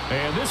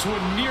 And this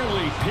one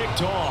nearly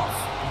picked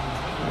off.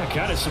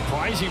 Kind of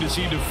surprising to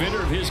see a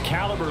defender of his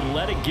caliber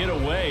let it get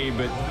away,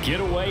 but get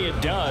away it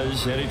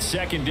does, and it's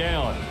second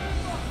down.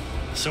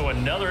 So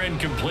another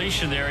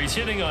incompletion there. He's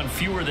hitting on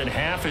fewer than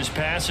half his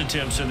pass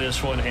attempts in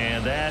this one,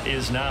 and that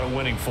is not a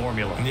winning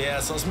formula. Yeah,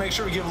 so let's make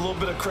sure we give a little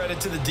bit of credit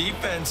to the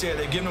defense here.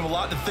 They've given him a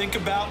lot to think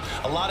about,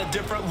 a lot of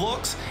different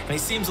looks, and he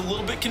seems a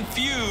little bit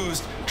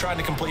confused trying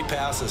to complete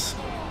passes.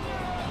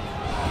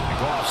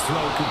 Goff's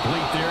throw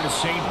complete there to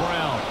St.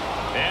 Brown.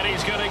 And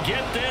he's going to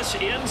get this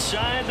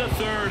inside the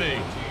 30.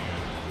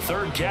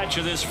 Third catch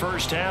of this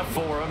first half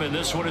for him, and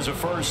this one is a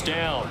first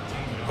down.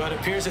 But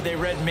it appears that they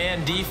read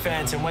man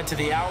defense and went to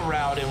the out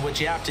route, and what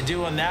you have to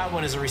do on that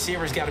one is a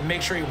receiver's got to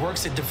make sure he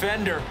works the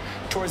defender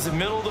towards the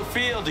middle of the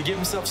field to give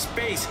himself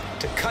space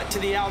to cut to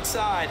the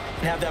outside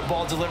and have that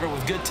ball delivered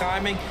with good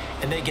timing,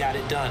 and they got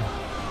it done.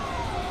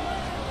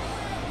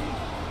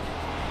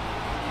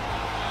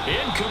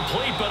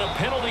 Incomplete, but a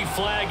penalty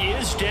flag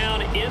is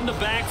down in the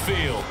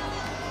backfield.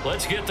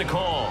 Let's get the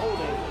call.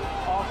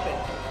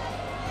 Offense.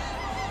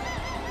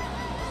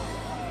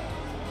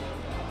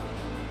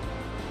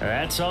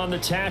 That's on the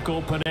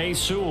tackle, Penei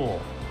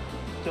Sewell.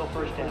 Still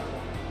first down.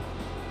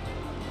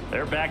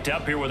 They're backed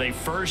up here with a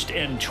 1st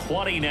and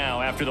 20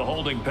 now after the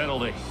holding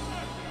penalty.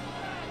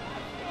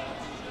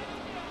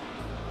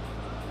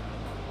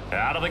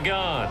 Out of the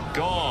gun,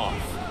 Goff.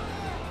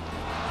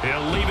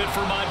 He'll leave it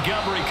for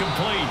Montgomery,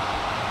 complete.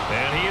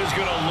 And he is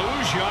going to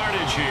lose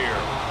yardage here.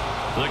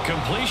 The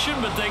completion,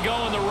 but they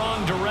go in the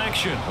wrong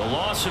direction. A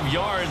loss of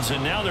yards,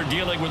 and now they're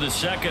dealing with a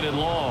 2nd and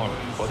long.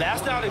 Well,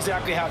 that's not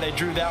exactly how they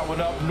drew that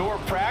one up, nor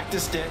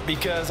practiced it,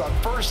 because on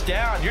first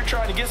down, you're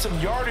trying to get some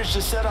yardage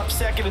to set up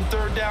 2nd and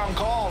 3rd down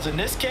calls. In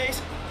this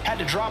case, had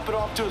to drop it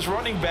off to his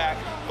running back.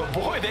 But,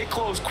 boy, they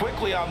closed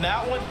quickly on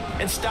that one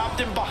and stopped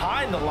him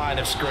behind the line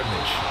of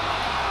scrimmage.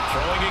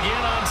 Throwing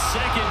again on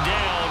 2nd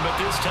down, but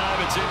this time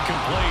it's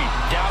incomplete.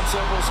 Down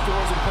several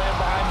scores and playing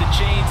behind the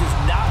chains is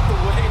not the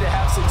way to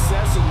have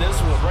success in this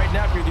one. Right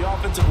now, if you're the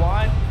offensive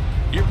line,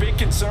 your big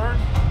concern,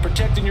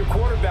 protecting your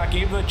quarterback,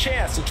 and give him a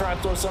chance to try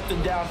and throw something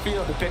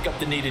downfield to pick up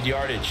the needed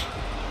yardage.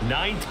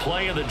 9th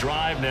play of the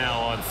drive now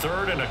on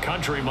 3rd and a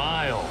country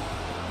mile.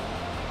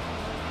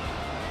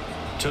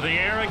 To the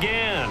air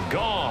again,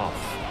 Goff.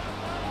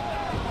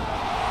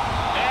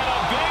 And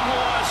a big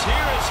loss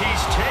here as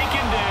he's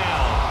taken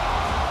down.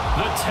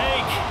 The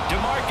take,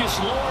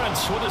 DeMarcus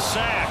Lawrence with a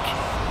sack.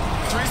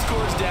 3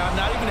 scores down,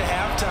 not even a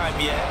halftime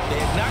yet.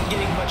 They're not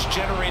getting much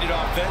generated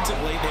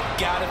offensively. They've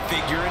got to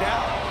figure it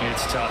out.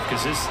 It's tough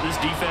because this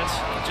defense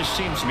just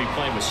seems to be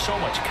playing with so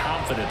much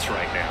confidence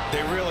right now.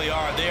 They really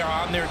are. They are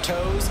on their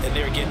toes, and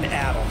they're getting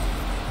at them.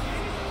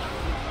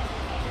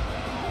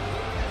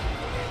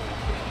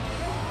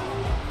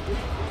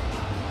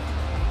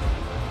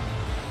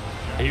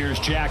 Here's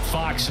Jack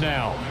Fox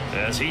now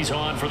as he's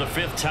on for the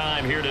 5th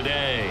time here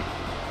today.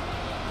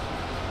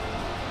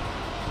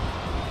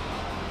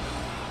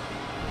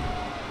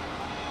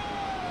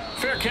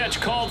 Fair catch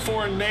called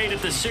for and made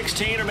at the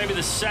 16 or maybe the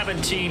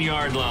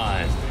 17-yard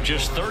line.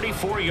 Just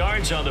 34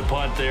 yards on the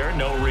punt there,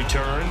 no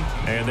return.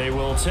 And they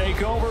will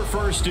take over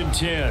 1st and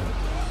 10.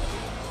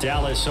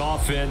 Dallas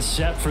offense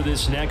set for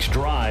this next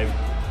drive.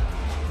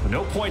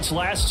 No points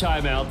last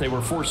time out. They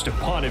were forced to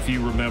punt, if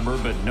you remember,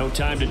 but no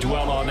time to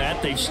dwell on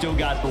that. They've still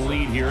got the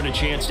lead here and a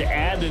chance to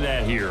add to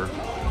that here.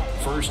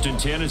 1st and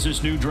 10 as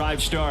this new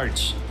drive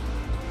starts.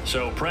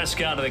 So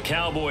Prescott of the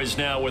Cowboys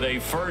now with a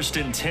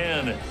 1st and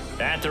 10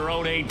 at their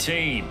own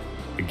 18.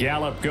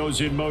 Gallup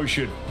goes in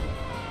motion.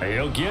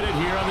 He'll get it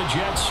here on the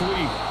jet sweep.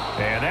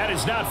 And that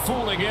is not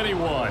fooling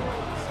anyone.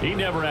 He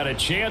never had a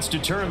chance to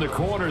turn the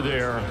corner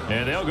there,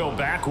 and they'll go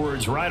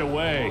backwards right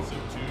away.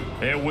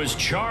 It was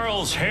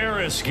Charles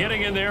Harris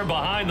getting in there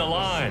behind the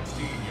line.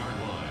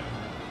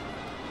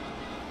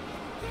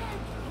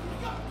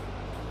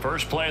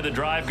 First play of the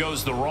drive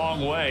goes the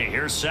wrong way.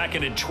 Here's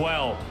 2nd and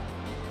 12.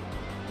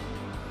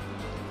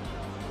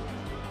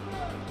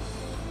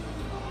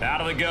 Out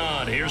of the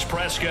gun, here's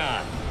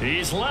Prescott.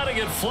 He's letting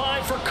it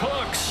fly for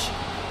Cooks.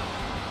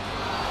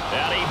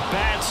 And he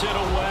bats it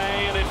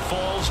away, and it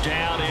falls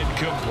down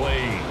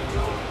incomplete.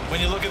 When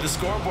you look at the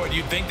scoreboard,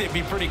 you'd think they'd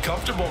be pretty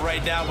comfortable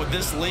right now with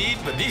this lead,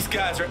 but these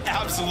guys are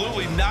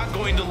absolutely not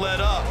going to let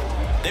up.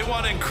 They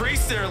want to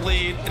increase their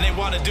lead, and they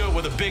want to do it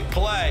with a big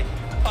play.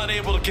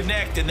 Unable to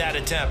connect in that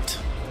attempt.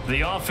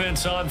 The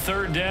offense on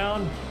 3rd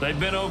down, they've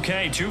been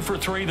okay, 2 for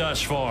 3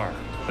 thus far.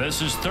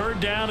 This is 3rd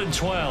down and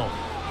 12.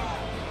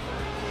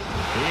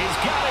 He's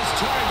got his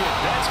target.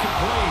 That's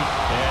complete.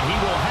 And he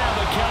will have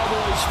a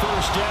Cowboys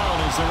 1st down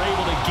as they're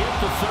able to get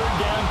the 3rd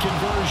down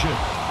conversion.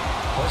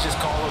 Let's just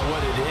call it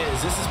what it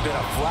is. This has been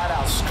a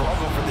flat-out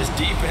struggle for this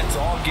defense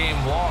all game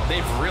long.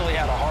 They've really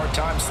had a hard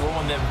time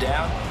slowing them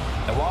down.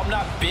 And while I'm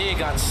not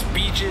big on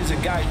speeches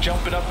and guys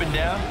jumping up and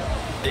down,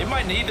 they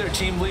might need their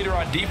team leader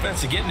on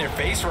defense to get in their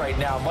face right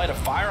now and light a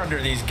fire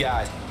under these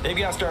guys. They've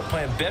got to start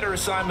playing better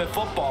assignment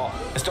football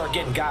and start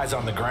getting guys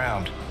on the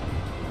ground.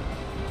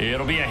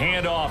 It'll be a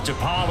handoff to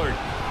Pollard.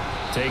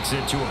 Takes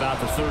it to about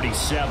the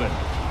 37.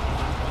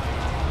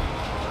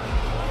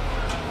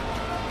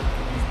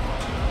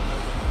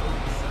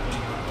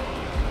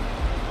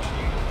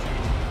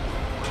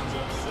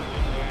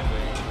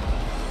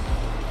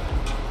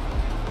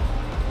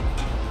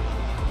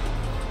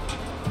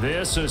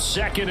 This is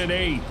 2nd and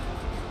 8.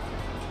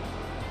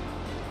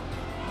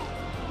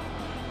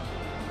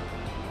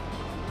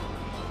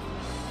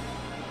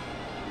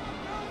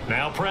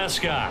 Now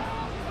Prescott.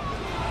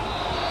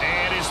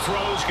 And his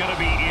throw's going to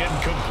be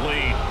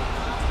incomplete.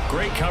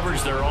 Great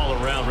coverage there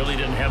all around. Really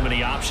didn't have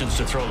many options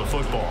to throw the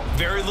football.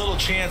 Very little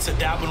chance that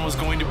that one was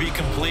going to be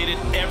completed.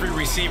 Every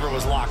receiver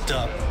was locked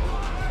up.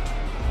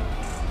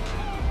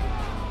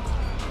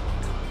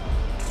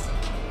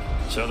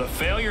 So the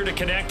failure to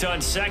connect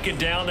on 2nd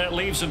down, that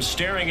leaves him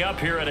staring up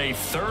here at a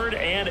 3rd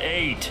and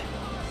 8.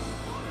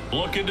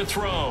 Looking to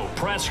throw.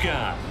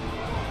 Prescott.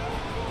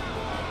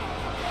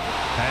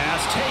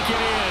 Pass taken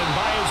in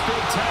by his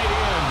big tight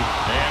end.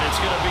 And it's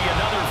going to be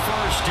another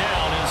 1st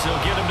down as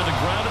they'll get him to the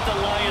ground at the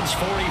Lions'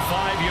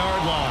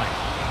 45-yard line.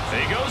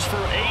 He goes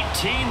for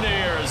 18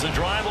 there as the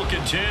drive will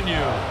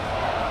continue.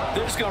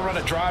 They're just going to run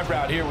a drive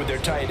route here with their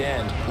tight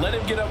end. Let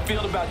him get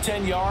upfield about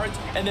 10 yards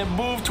and then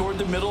move toward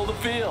the middle of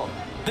the field.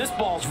 This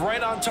ball's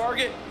right on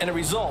target, and it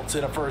results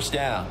in a 1st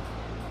down.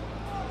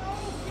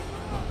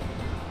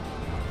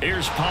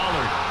 Here's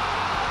Pollard.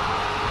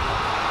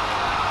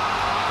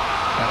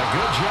 And a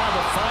good job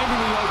of finding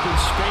the open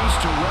space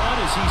to run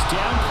as he's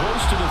down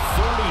close to the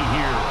 30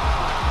 here.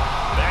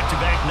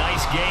 Back-to-back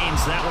nice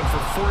gains. That one for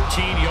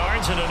 14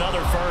 yards and another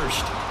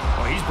 1st.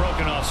 Well, he's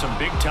broken off some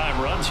big-time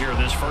runs here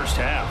this 1st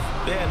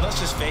half. Yeah, and let's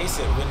just face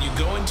it. When you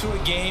go into a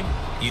game,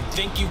 you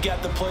think you've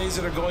got the plays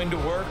that are going to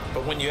work,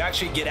 but when you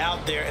actually get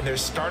out there and they're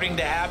starting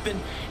to happen,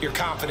 your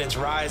confidence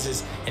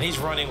rises, and he's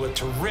running with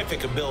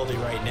terrific ability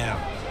right now.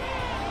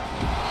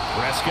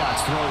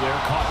 Prescott's throw there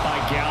caught by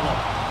Gallup,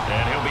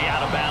 and he'll be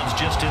out of bounds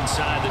just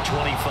inside the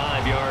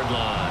 25-yard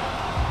line.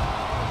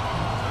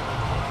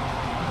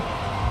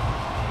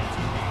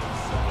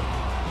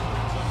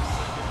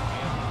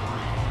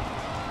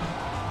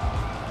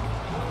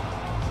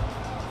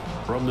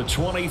 From the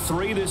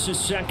 23, this is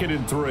 2nd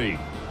and 3.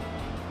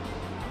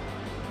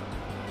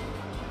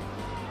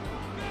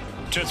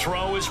 To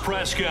throw is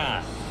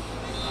Prescott.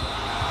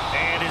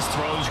 And his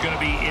throw's going to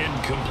be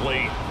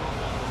incomplete.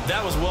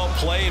 That was well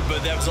played,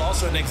 but that was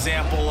also an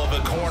example of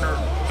a corner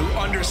who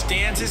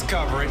understands his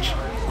coverage,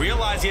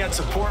 realized he had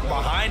support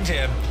behind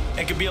him,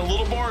 and could be a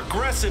little more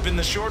aggressive in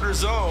the shorter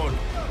zone,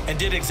 and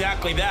did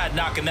exactly that,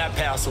 knocking that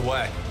pass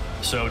away.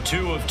 So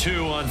 2 of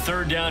 2 on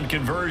 3rd down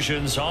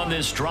conversions on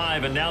this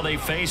drive, and now they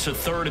face a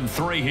 3rd and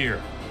 3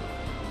 here.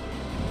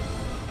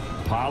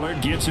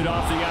 Pollard gets it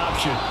off the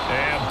option.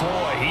 And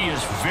boy, he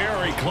is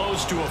very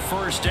close to a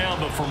 1st down,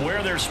 but from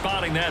where they're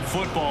spotting that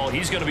football,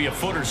 he's going to be a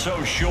foot or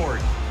so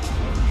short.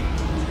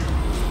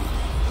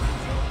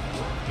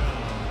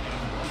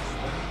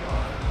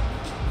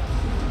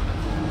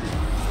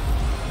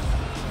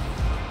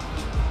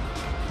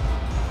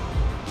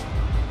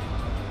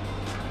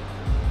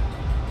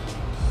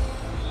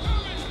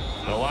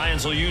 The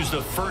Lions will use the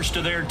 1st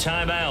of their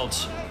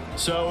timeouts.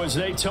 So as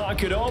they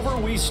talk it over,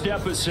 we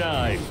step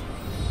aside.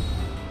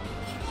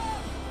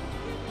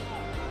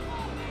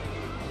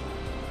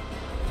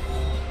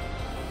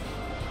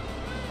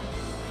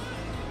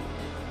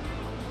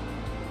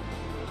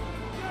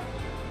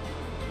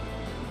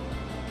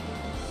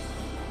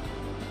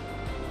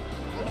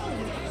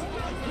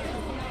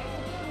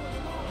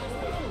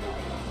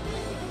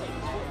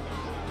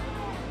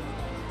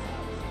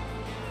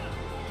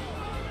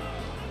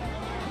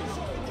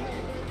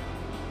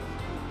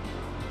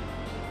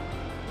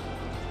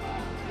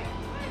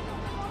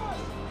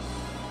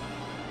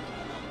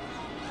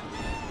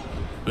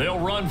 They'll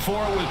run for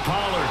it with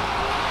Pollard.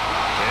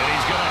 And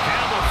he's going to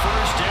have a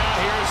 1st down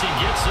here as he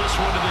gets this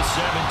one to the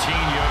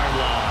 17-yard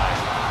line.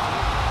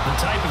 The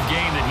type of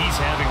game that he's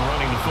having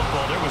running the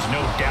football, there was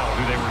no doubt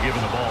who they were giving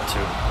the ball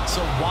to.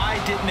 So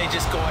why didn't they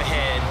just go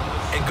ahead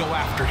and go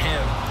after him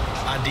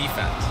on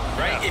defense?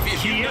 Right? Yeah,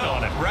 if you know,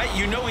 on him. right?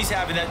 You know he's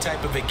having that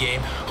type of a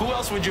game. Who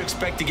else would you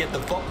expect to get the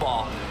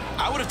football?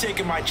 I would have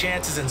taken my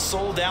chances and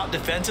sold out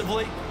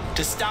defensively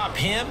to stop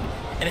him.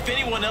 And if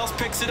anyone else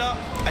picks it up,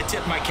 I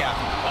tip my cap.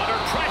 Under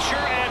pressure,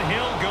 and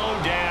he'll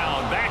go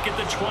down back at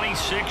the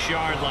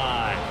 26-yard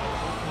line.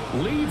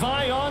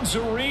 Levi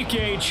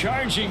Onwuzurike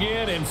charging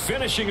in and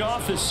finishing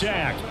off the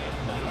sack.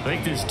 I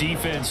think this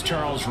defense,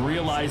 Charles,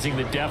 realizing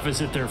the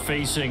deficit they're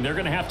facing, they're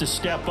going to have to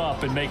step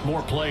up and make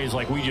more plays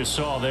like we just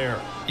saw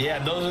there.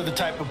 Yeah, those are the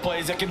type of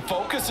plays that can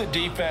focus a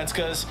defense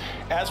because,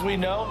 as we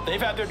know,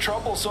 they've had their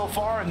trouble so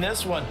far in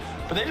this one.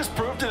 But they just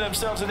proved to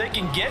themselves that they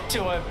can get to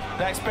him,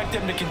 and I expect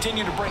them to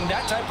continue to bring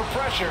that type of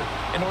pressure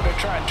in order to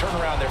try and turn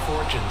around their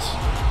fortunes.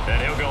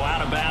 And he'll go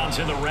out of bounds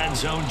in the red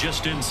zone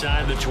just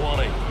inside the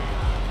 20.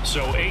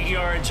 So 8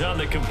 yards on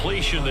the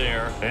completion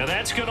there, and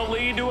that's going to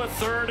lead to a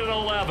 3rd and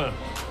 11.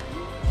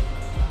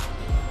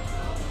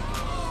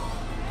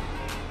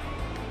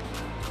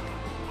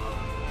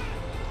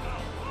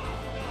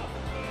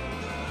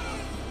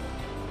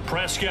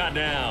 Prescott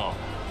now.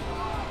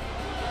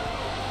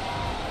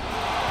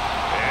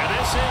 And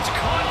this is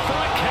caught for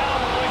a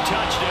Cowboy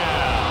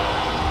touchdown.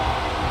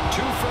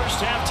 2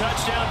 first-half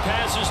touchdown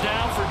passes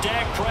now for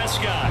Dak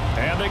Prescott.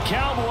 And the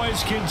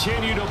Cowboys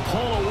continue to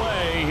pull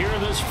away here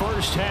in this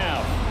first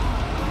half.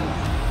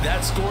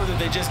 That score that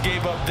they just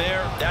gave up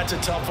there, that's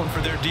a tough one for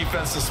their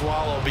defense to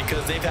swallow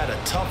because they've had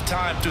a tough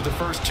time through the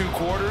first 2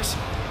 quarters.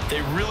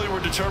 They really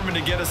were determined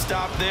to get a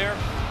stop there,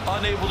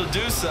 unable to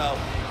do so.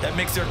 That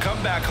makes their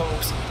comeback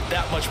hopes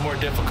that much more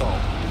difficult.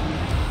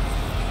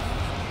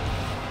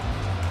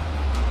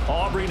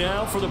 Aubrey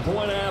now for the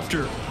point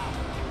after.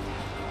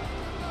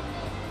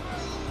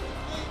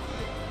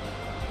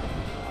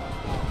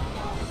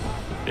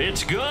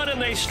 It's good,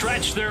 and they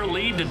stretch their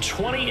lead to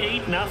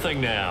 28-0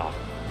 now.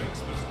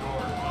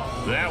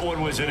 That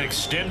one was an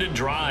extended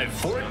drive,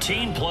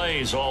 14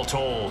 plays all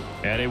told.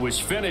 And it was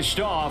finished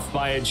off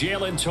by a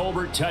Jalen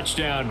Tolbert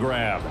touchdown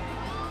grab.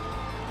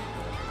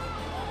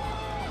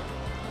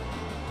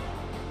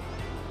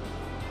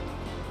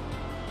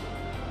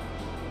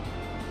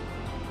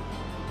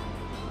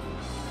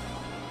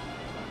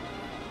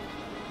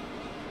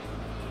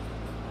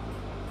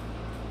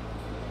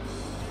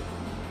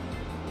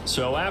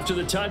 So after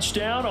the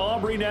touchdown,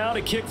 Aubrey now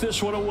to kick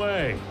this one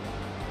away.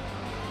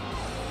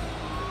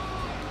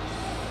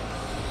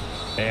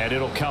 And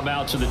it'll come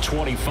out to the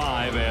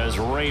 25 as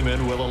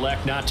Raymond will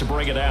elect not to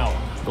bring it out.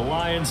 The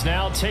Lions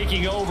now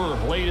taking over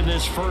late in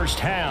this first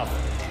half.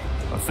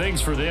 Things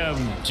for them,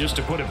 just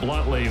to put it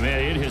bluntly,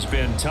 man, it has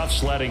been tough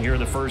sledding here in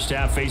the first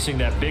half, facing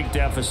that big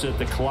deficit.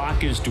 The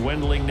clock is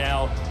dwindling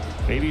now.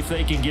 Maybe if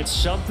they can get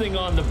something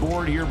on the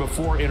board here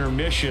before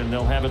intermission,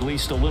 they'll have at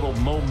least a little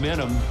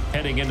momentum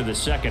heading into the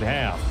second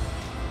half.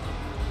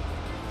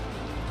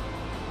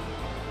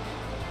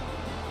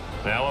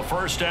 Now a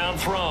first down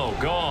throw.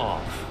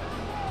 Goff.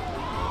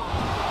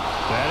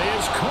 That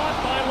is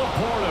caught by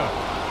Laporta.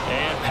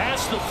 And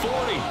past the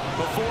 40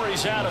 before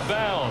he's out of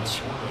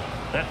bounds.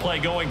 That play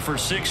going for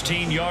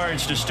 16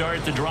 yards to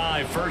start the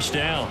drive. First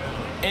down.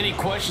 Any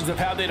questions of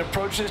how they'd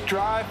approach this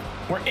drive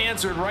were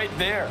answered right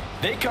there.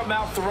 They come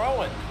out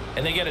throwing,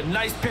 and they get a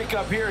nice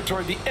pickup here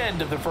toward the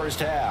end of the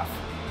first half.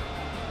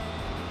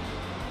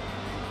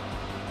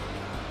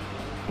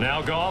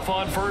 Now Goff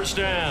on first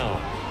down.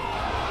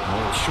 A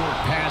little short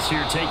pass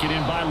here taken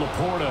in by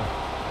Laporta.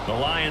 The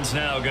Lions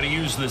now going to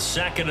use the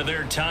second of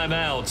their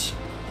timeouts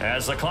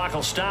as the clock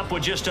will stop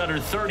with just under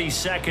 30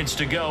 seconds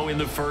to go in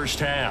the first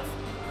half.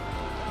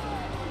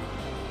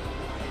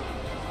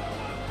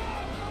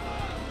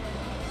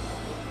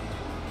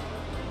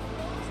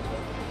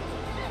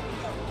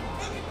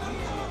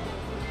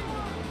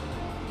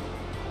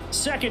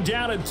 Second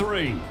down and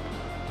 3.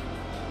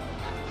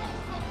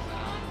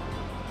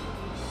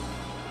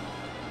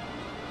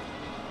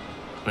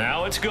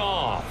 Now it's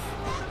Goff.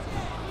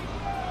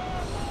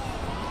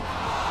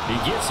 He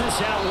gets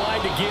this out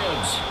wide to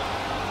Gibbs.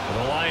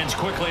 The Lions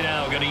quickly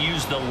now going to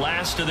use the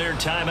last of their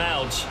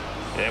timeouts.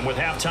 And with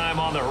halftime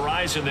on the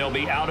horizon, they'll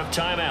be out of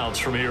timeouts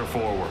from here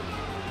forward.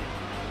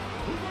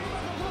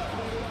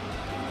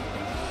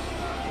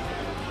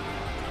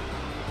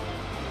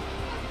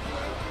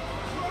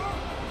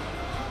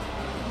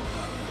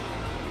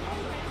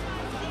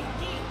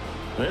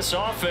 This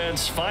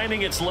offense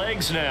finding its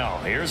legs now.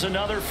 Here's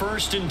another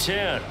 1st and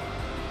 10.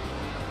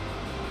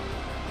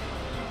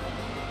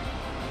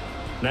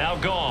 Now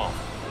Goff.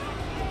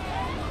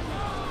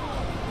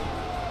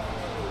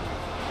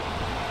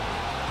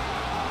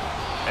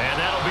 And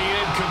that'll be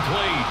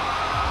incomplete.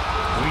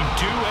 We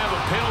do have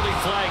a penalty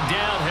flag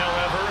down,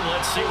 however.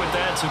 Let's see what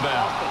that's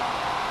about.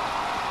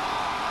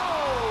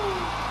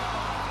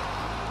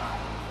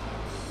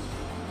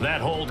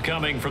 That hold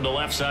coming from the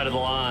left side of the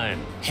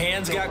line.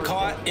 Hands got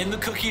caught in the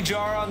cookie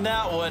jar on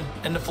that one,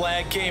 and the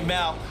flag came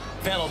out.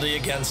 Penalty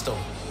against them.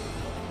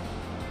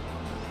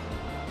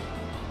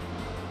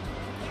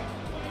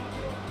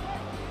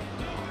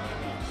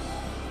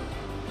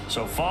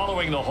 So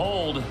following the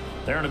hold,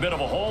 they're in a bit of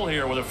a hole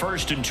here with a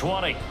 1st and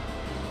 20.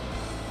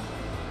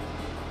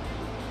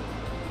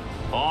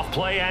 Off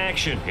play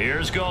action.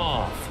 Here's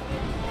Goff.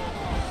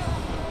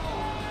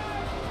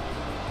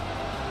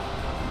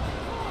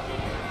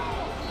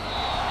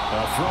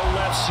 A throw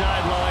left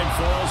sideline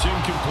falls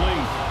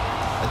incomplete.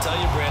 I tell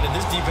you, Brandon,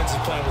 this defense is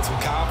playing with some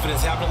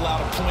confidence. Haven't allowed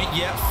a point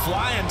yet.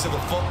 Flying to the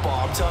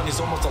football. I'm telling you, it's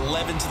almost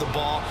 11 to the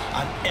ball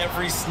on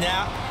every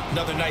snap.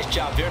 Another nice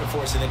job there to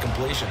force an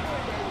incompletion.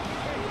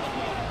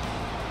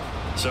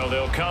 So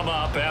they'll come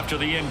up after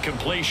the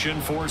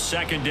incompletion for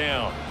second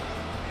down.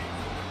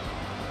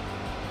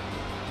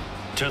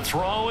 To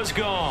throw is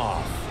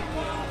Goff.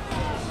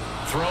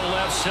 Throw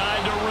left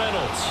side to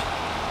Reynolds.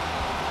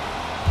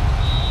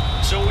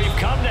 So we've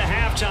come to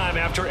halftime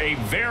after a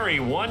very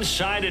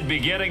one-sided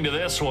beginning to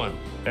this one.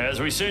 As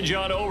we send you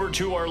on over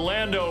to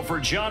Orlando for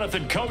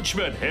Jonathan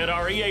Coachman at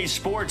our EA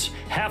Sports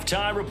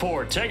Halftime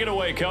Report. Take it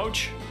away,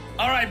 Coach.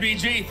 All right,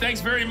 BG, thanks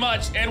very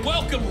much. And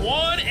welcome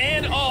one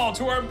and all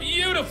to our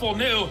beautiful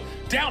new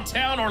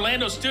downtown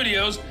Orlando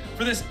studios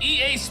for this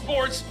EA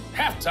Sports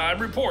Halftime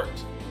Report.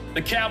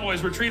 The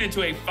Cowboys retreated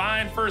to a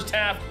fine first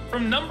half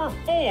from number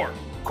 4,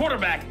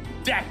 quarterback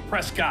Dak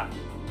Prescott.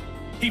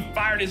 He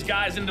fired his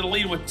guys into the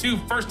lead with 2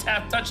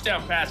 first-half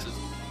touchdown passes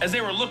as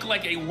they were looking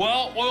like a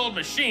well-oiled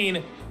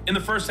machine in the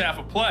first half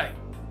of play.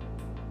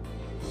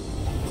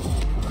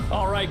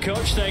 All right,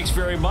 Coach, thanks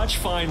very much.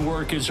 Fine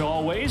work as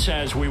always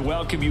as we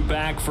welcome you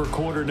back for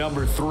quarter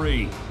number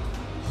 3.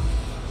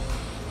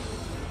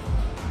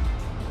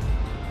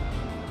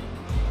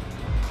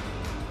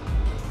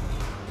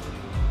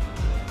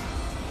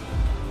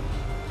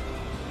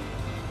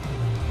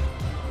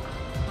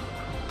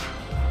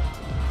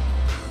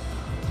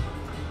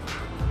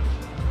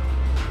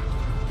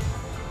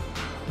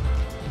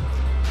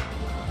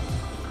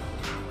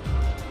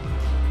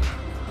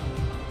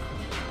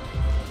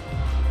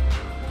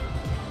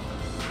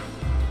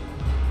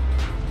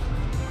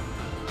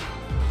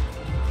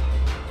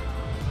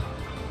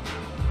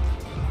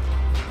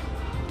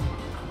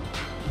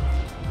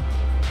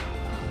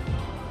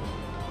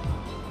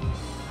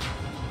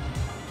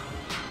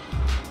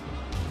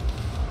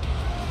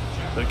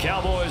 The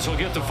Cowboys will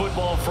get the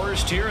football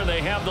first here, and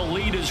they have the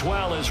lead as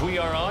well as we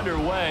are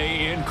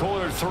underway in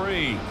quarter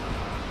 3.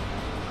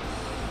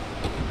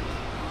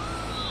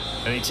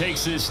 And he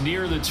takes this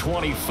near the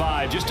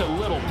 25. Just a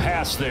little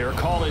pass there.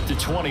 Call it the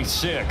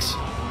 26.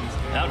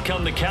 Out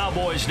come the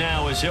Cowboys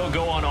now as he'll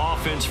go on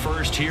offense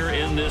first here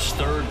in this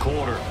third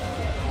quarter.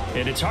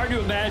 And it's hard to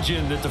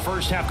imagine that the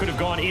first half could have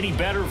gone any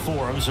better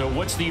for him. So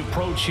what's the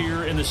approach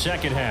here in the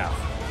second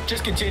half?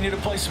 Just continue to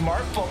play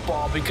smart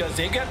football because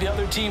they got the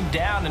other team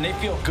down and they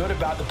feel good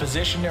about the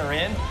position they're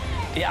in.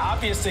 The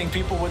obvious thing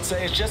people would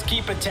say is just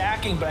keep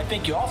attacking, but I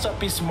think you also have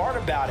to be smart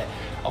about it.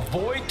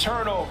 Avoid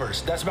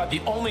turnovers. That's about the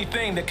only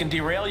thing that can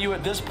derail you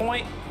at this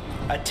point.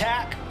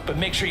 Attack, but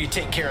make sure you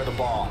take care of the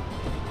ball.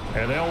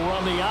 And they'll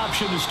run the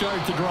option to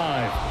start the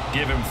drive.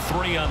 Give him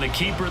 3 on the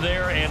keeper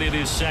there, and it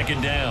is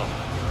second down.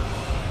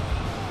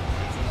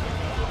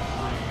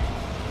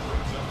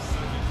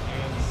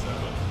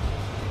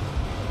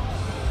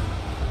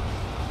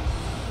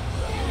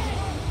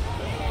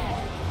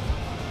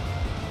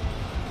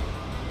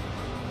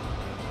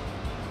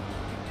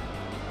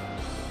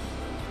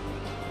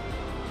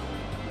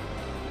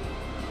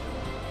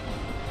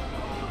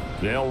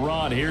 They'll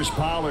run. Here's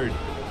Pollard.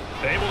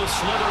 Able to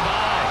slither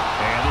by.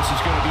 And this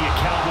is going to be a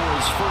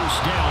Cowboys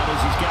first down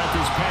as he's got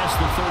this past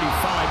the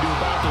 35 to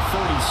about the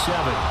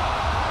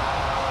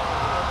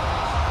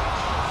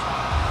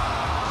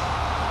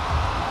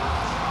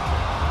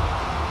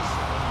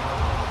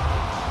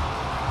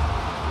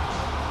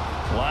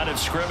 37. Line of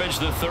scrimmage,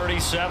 the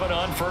 37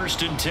 on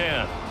 1st and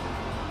 10.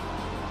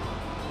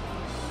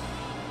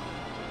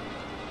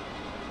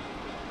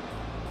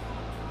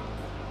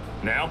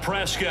 Now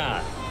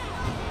Prescott.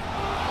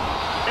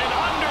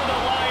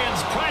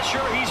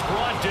 Pressure, he's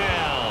brought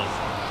down.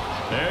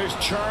 There's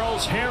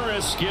Charles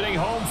Harris getting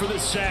home for the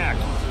sack.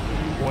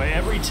 Boy,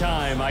 every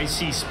time I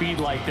see speed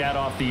like that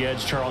off the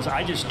edge, Charles,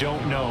 I just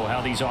don't know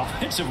how these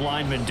offensive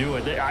linemen do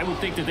it. I would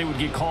think that they would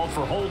get called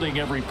for holding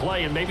every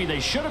play, and maybe they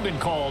should have been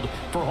called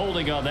for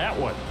holding on that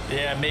one.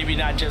 Yeah, maybe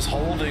not just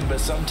holding, but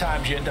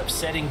sometimes you end up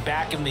setting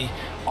back in the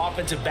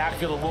offensive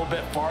backfield a little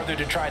bit farther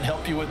to try and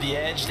help you with the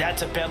edge.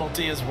 That's a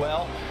penalty as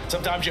well.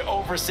 Sometimes you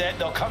overset,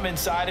 they'll come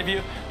inside of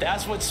you.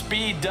 That's what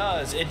speed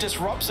does. It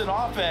disrupts an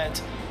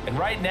offense. And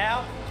right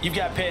now, you've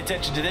got to pay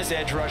attention to this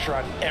edge rusher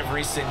on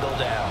every single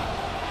down.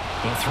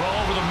 The throw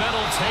over the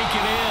middle,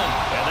 taken in.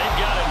 And they've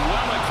got it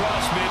well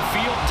across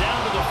midfield, down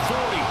to the 40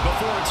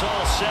 before it's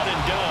all said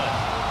and done.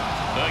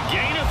 A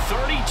gain of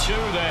 32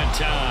 that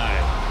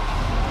time.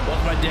 What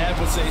my dad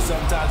would say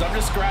sometimes, I'm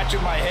just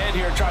scratching my head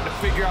here trying to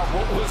figure out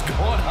what was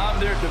going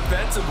on there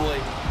defensively.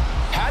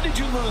 How did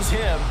you lose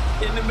him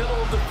in the middle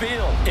of the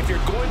field? If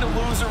you're going to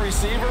lose a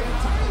receiver,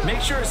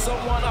 make sure it's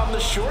someone on the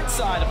short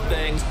side of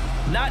things,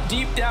 not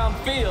deep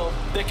downfield,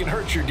 that can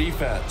hurt your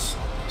defense.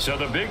 So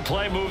the big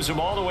play moves him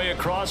all the way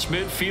across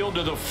midfield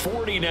to the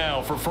 40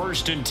 now for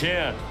 1st and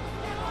 10.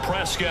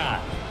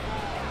 Prescott.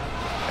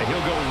 And he'll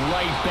go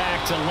right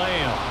back to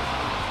Lamb.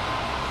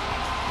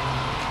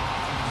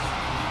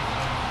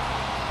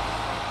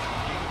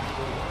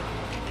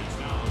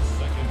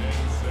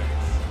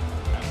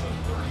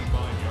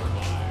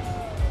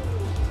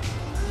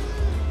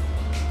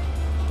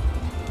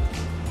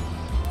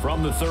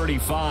 From the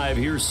 35,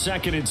 here's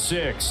 2nd and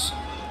 6.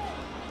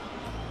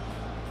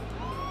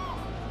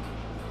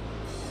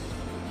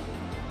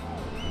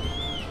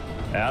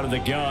 Out of the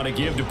gun, a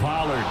give to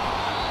Pollard.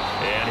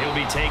 And he'll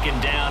be taken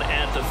down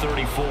at the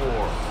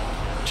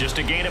 34. Just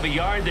a gain of a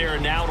yard there,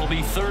 and now it'll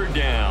be 3rd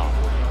down.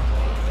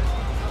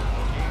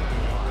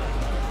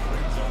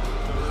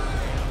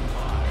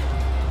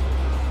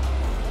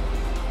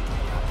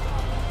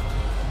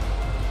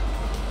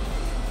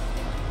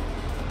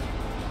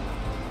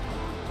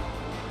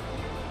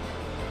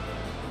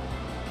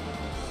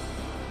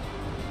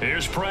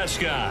 Here's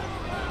Prescott.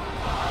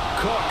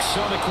 Cooks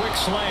on the quick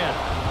slant.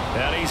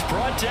 And he's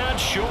brought down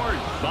short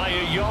by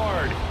a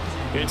yard.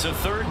 It's a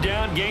 3rd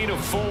down gain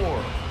of 4.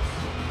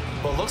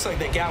 Well, it looks like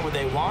they got what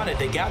they wanted.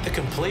 They got the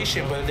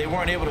completion, but they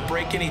weren't able to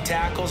break any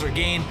tackles or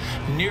gain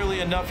nearly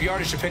enough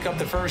yardage to pick up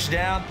the 1st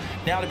down.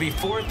 Now to be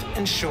 4th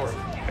and short.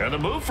 And the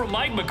move from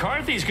Mike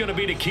McCarthy is going to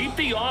be to keep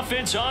the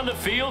offense on the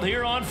field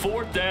here on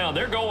 4th down.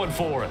 They're going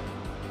for it.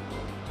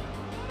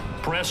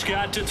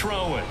 Prescott to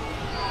throw it.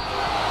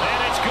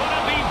 And it's going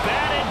to be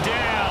batted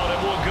down,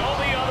 and we'll go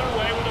the other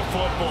way with the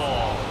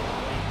football.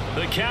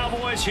 The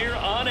Cowboys here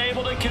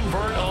unable to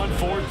convert on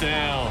 4th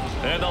down,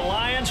 and the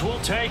Lions will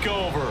take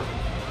over.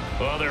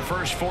 Well, their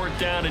first 4th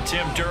down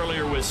attempt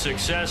earlier was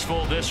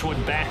successful. This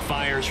one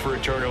backfires for a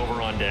turnover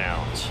on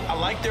downs. I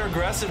like their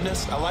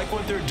aggressiveness. I like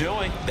what they're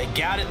doing. They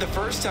got it the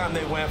first time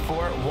they went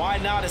for it. Why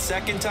not a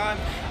second time?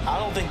 I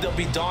don't think they'll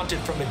be daunted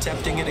from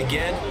attempting it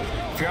again.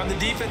 If you're on the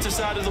defensive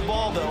side of the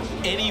ball, though,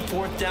 any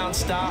 4th down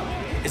stop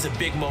is a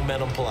big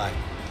momentum play.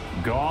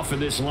 Goff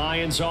and this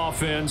Lions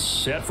offense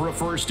set for a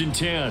 1st and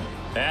 10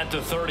 at the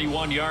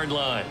 31-yard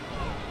line.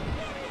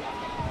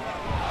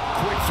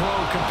 Quick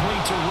throw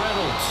complete to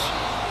Reynolds.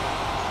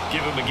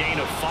 Give him a gain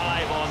of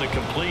 5 on the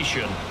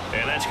completion,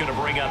 and that's going to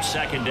bring up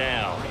 2nd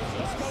down.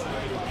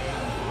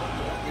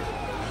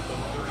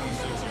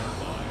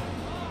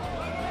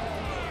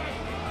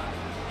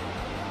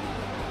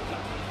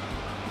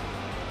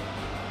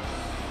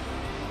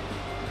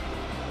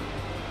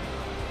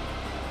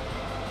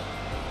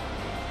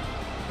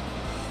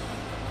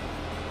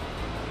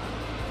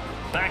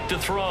 Back to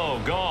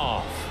throw,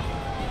 Goff.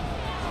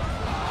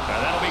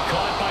 And that'll be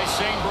caught by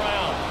St.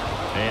 Brown.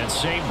 And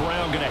St.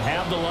 Brown going to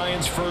have the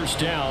Lions 1st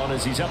down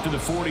as he's up to the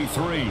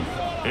 43.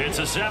 It's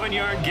a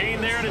 7-yard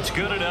gain there, and it's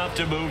good enough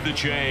to move the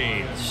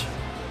chains.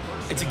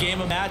 It's a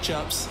game of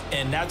matchups,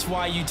 and that's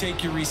why you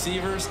take your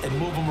receivers and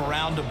move them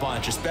around a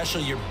bunch,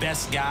 especially your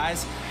best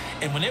guys.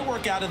 And when they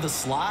work out of the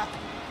slot,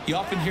 you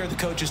often hear the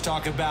coaches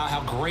talk about how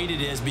great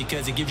it is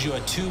because it gives you a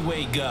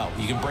two-way go.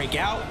 You can break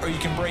out or you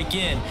can break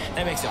in.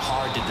 That makes it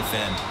hard to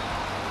defend.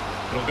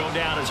 It'll go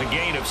down as a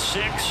gain of 6,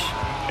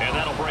 and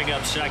that'll bring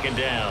up 2nd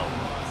down.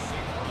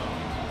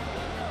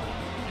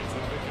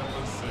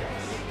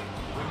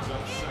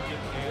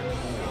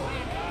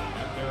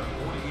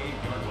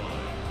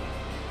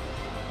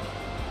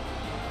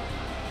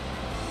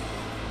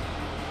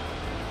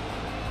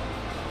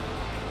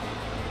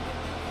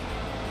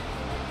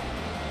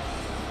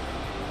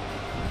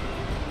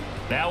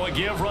 Now a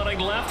give running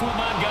left with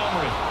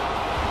Montgomery.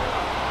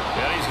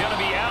 And he's going to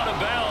be out of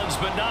bounds,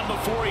 but not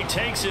before he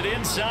takes it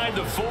inside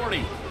the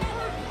 40.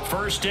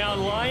 1st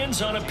down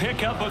Lions on a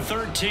pickup of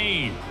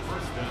 13.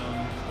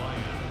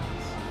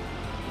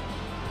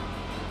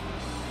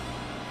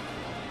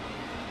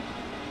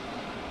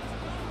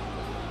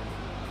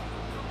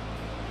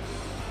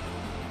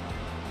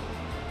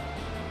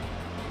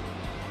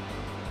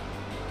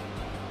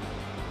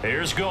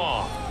 Here's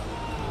Goff.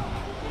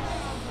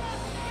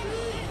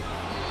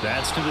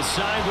 That's to the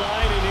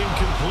sideline and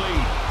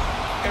incomplete.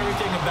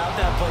 Everything about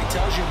that play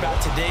tells you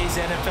about today's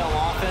NFL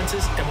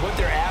offenses and what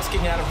they're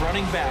asking out of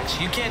running backs.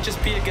 You can't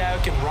just be a guy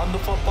who can run the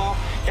football.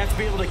 You have to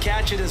be able to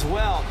catch it as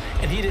well,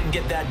 and he didn't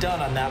get that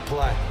done on that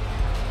play.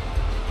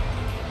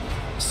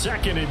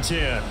 2nd and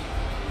 10.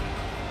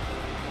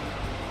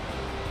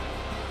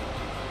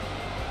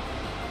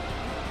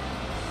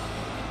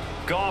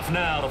 Goff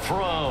now to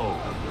throw.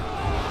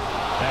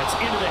 That's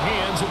into the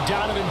hands of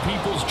Donovan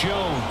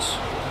Peoples-Jones.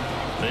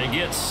 They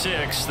get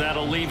 6.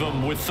 That'll leave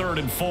them with 3rd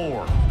and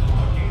 4.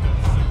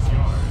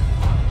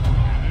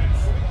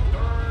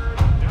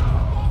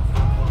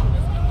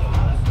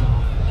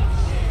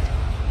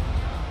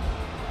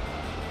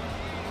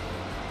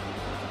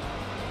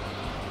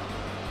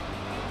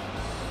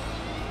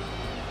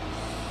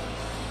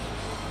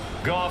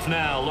 Goff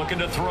now looking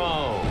to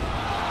throw.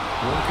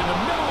 Work in the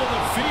middle of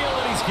the field,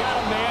 and he's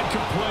got a man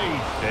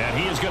complete. And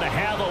he is going to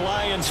have the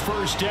Lions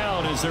 1st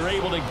down as they're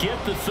able to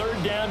get the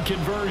 3rd down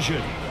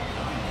conversion.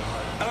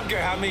 I don't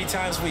care how many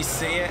times we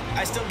see it.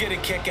 I still get a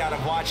kick out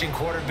of watching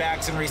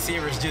quarterbacks and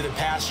receivers do the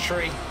pass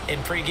tree in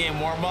pregame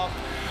warm-up.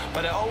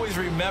 But I always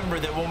remember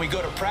that when we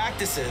go to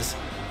practices,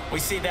 we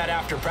see that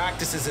after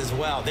practices as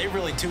well. They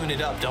really tune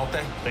it up, don't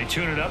they? They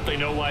tune it up. They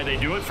know why they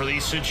do it for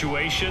these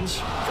situations.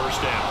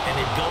 1st down. And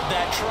they build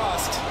that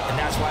trust, and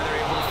that's why they're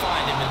able to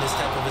find him in this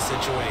type of a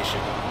situation.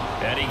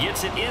 And he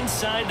gets it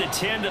inside the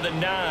 10 to the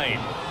 9.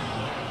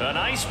 A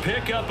nice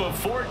pickup of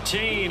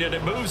 14, and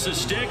it moves the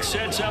stick,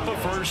 sets up a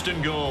 1st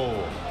and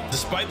goal.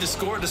 Despite the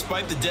score,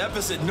 despite the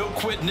deficit, no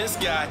quitting this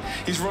guy.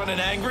 He's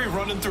running angry,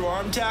 running through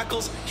arm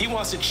tackles. He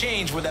wants to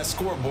change what that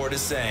scoreboard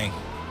is saying.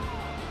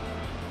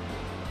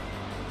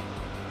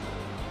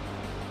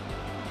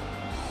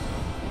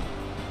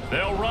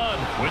 They'll run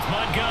with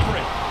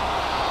Montgomery.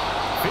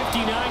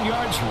 59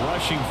 yards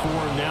rushing for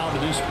him now to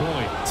this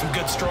point. Some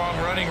good, strong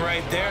running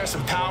right there.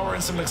 Some power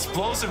and some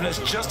explosiveness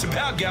just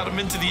about got him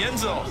into the end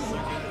zone.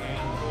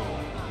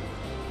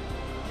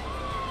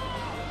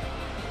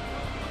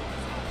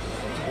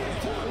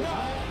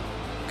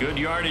 Good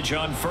yardage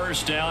on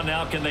first down.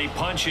 Now can they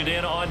punch it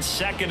in on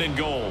 2nd and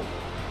goal?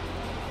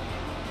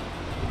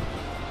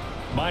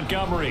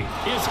 Montgomery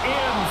is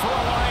in for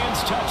a Lions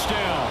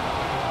touchdown.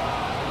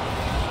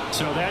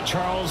 So that,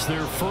 Charles,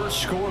 their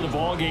first score of the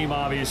ball game,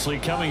 obviously,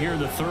 coming here in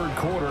the 3rd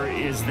quarter.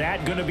 Is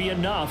that going to be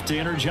enough to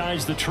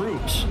energize the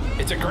troops?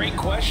 It's a great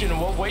question, and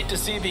we'll wait to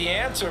see the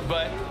answer,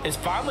 but it's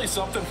finally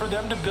something for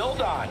them to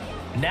build on.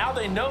 Now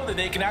they know that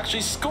they can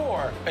actually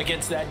score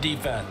against that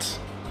defense.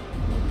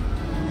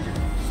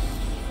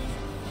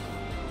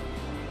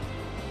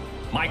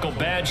 Michael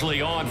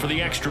Badgley on for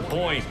the extra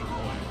point.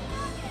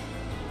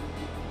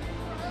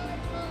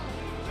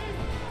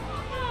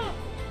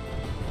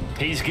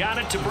 He's got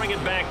it to bring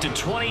it back to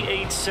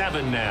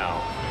 28-7 now.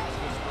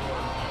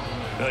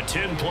 A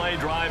 10-play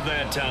drive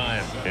that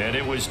time. And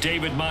it was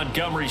David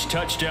Montgomery's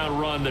touchdown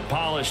run that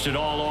polished it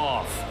all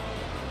off.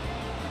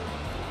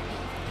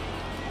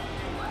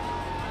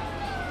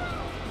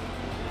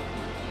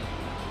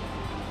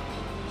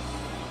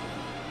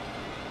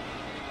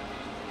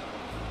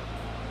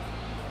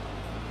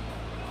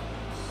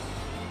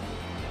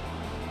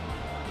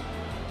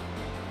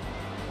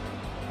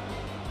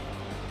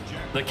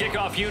 The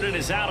kickoff unit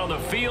is out on the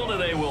field,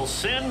 and they will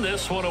send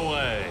this one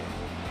away.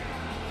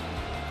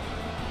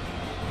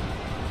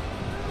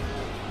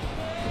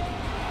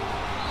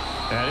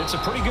 And it's a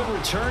pretty good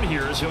return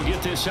here as he'll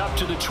get this up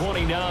to the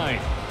 29.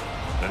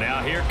 And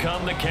now here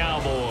come the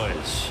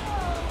Cowboys.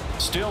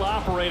 Still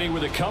operating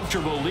with a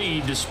comfortable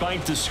lead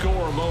despite the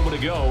score a moment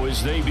ago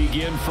as they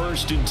begin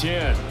 1st and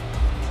 10.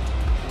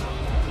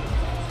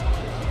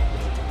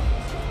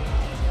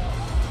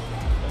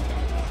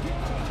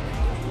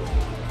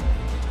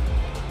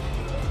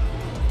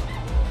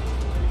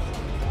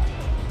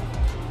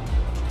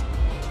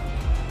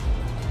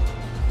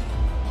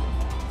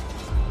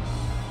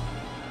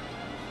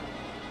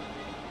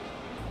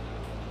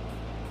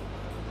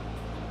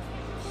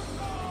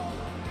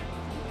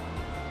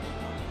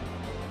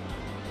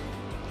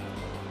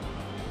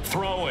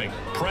 Throwing,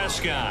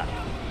 Prescott.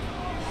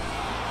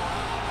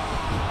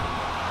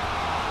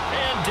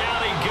 And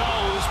down he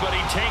goes, but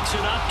he takes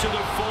it up to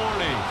the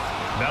 40.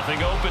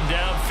 Nothing open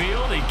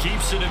downfield. He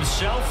keeps it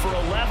himself for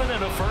 11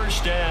 and a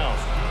first down.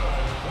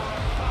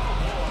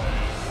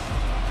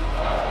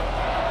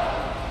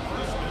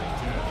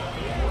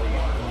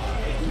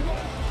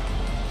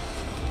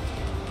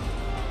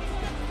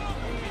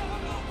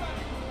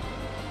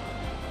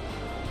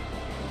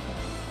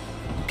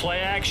 Play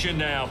action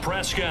now,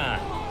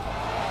 Prescott.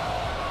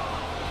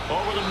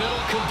 Over the middle,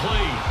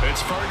 complete.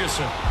 It's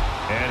Ferguson.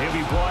 And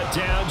he'll be brought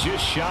down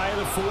just shy of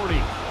the 40.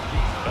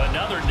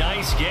 Another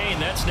nice gain.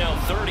 That's now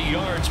 30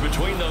 yards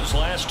between those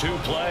last 2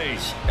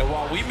 plays. And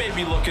while we may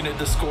be looking at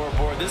the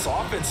scoreboard, this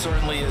offense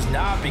certainly is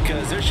not,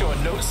 because they're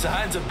showing no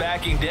signs of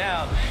backing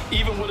down,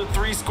 even with a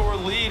 3-score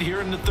lead here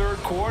in the 3rd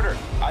quarter.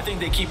 I think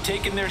they keep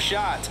taking their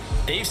shots.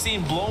 They've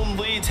seen blown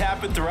leads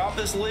happen throughout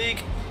this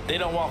league. They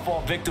don't want to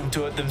fall victim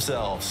to it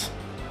themselves.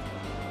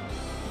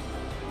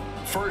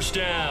 First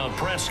down,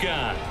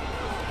 Prescott.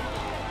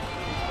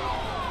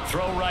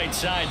 Throw right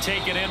side,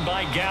 taken in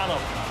by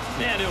Gallup.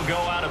 And he'll go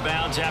out of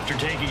bounds after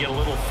taking it a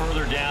little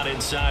further down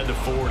inside the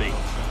 40.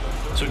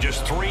 So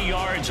just 3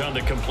 yards on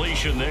the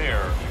completion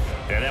there.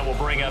 And that will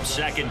bring up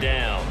 2nd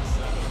down.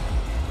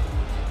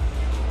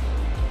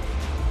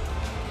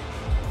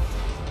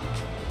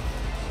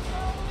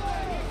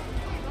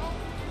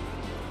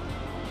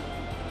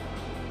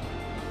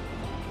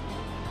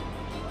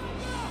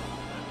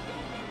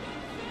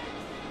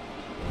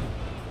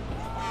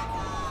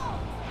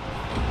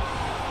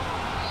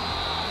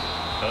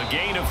 A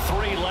gain of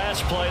 3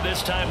 last play.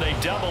 This time they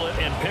double it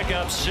and pick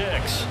up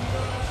 6.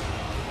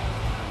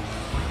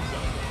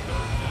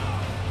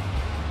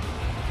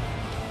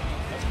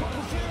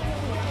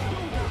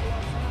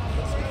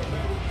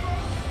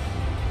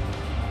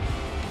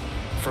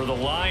 For the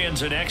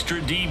Lions, an extra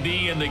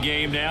DB in the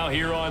game now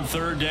here on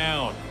 3rd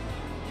down.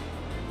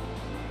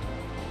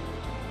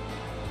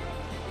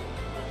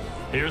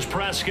 Here's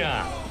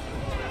Prescott.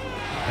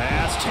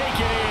 Pass taken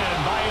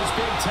in by his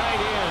big tight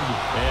end.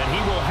 And he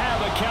will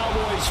have a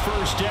Cowboys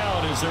first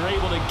down as they're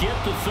able to get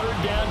the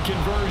 3rd down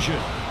conversion.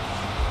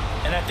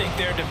 And I think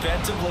there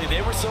defensively,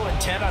 they were so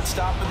intent on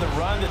stopping the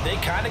run that they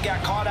kind of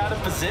got caught out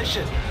of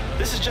position.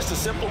 This is just a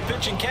simple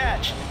pitch and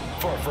catch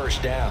for a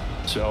first down.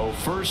 So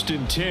 1st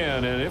and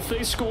 10, and if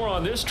they score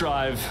on this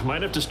drive,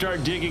 might have to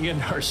start digging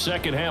in our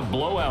second half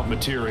blowout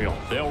material.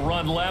 They'll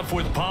run left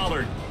with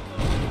Pollard.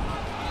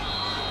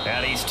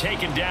 And he's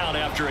taken down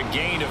after a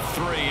gain of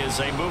 3 as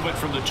they move it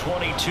from the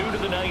 22 to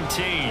the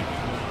 19.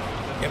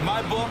 In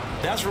my book,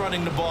 that's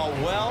running the ball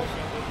well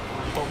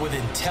but with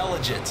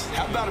intelligence.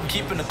 How about him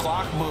keeping the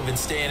clock moving,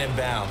 staying in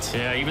bounds?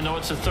 Yeah, even though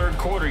it's the third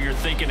quarter, you're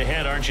thinking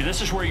ahead, aren't you?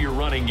 This is where your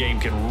running game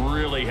can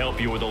really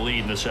help you with a lead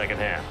in the second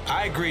half.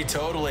 I agree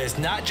totally. It's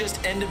not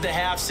just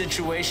end-of-the-half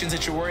situations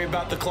that you worry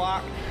about the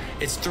clock.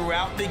 It's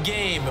throughout the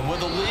game. And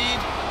with a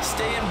lead,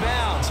 stay in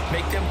bounds.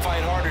 Make them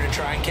fight harder to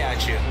try and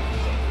catch you.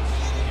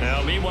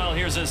 Now, meanwhile,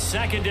 here's a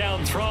second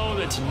down throw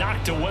that's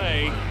knocked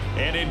away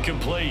and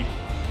incomplete.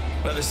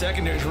 Well, the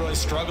secondary's really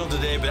struggled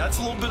today, but that's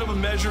a little bit of a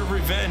measure of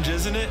revenge,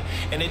 isn't it?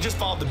 And they just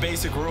followed the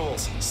basic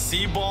rules.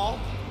 See ball,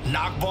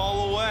 knock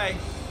ball away.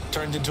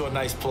 Turned into a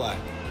nice play.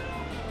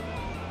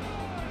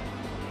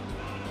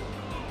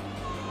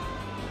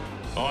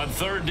 On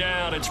third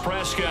down, it's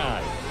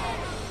Prescott.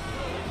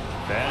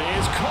 That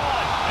is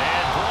caught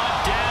and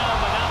brought down,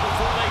 but not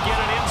before they get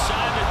it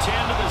inside the 10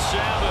 to the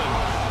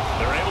 7.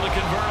 They're able to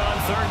convert on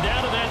third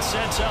down, and that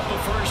sets up a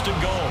first and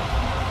goal.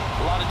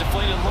 A lot of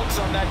deflated looks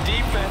on that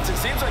defense. It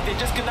seems like they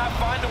just cannot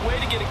find a way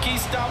to get a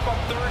key stop on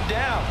third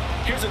down.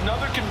 Here's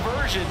another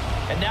conversion,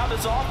 and now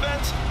this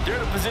offense, they're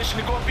in a position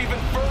to go up even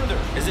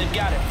further as they've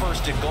got it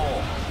first and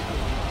goal.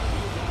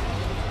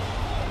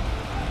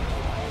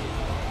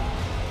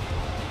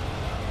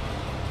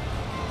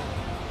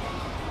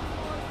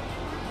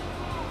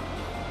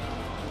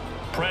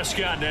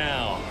 Prescott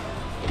now.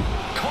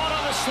 Caught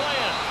on the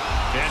slant.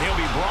 And he'll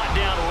be brought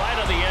down right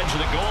on the edge of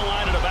the goal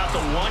line at about the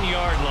 1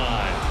 yard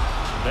line.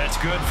 That's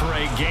good for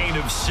a gain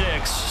of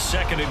 6,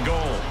 second and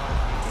goal.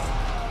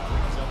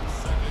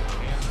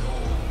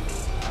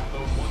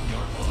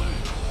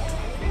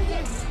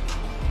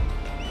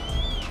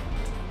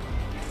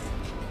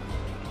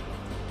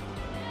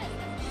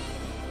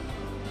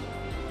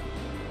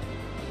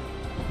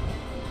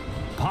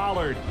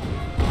 Pollard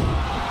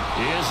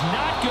is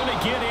not going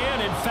to get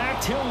in. In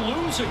fact, he'll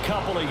lose a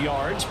couple of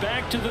yards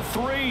back to the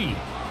 3.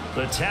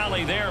 The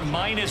tally there,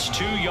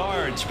 -2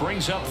 yards,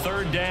 brings up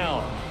third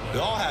down. We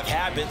all have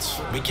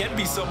habits. We can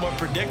be somewhat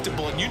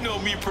predictable, and you know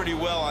me pretty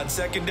well on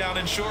second down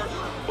and short.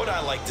 What I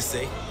like to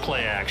see.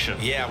 Play action.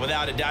 Yeah,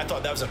 without a doubt, I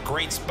thought that was a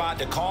great spot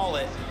to call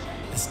it.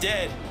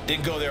 Instead,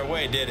 didn't go their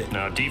way, did it?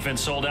 Now,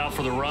 defense sold out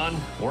for the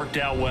run. Worked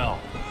out well.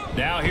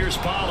 Now here's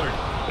Pollard,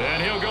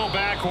 and he'll go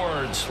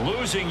backwards,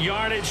 losing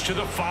yardage to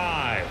the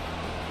 5.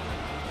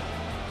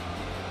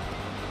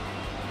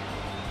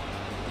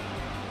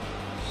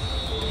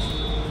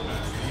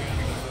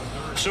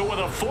 So with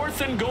a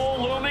fourth and goal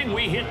looming,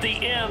 we hit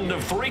the end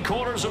of 3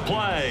 quarters of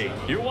play.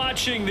 You're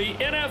watching the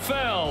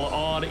NFL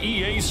on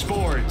EA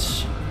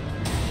Sports.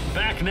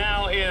 Back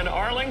now in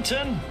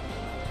Arlington.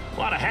 A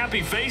lot of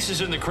happy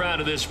faces in the crowd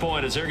at this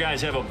point as their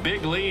guys have a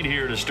big lead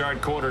here to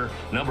start quarter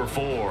number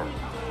 4.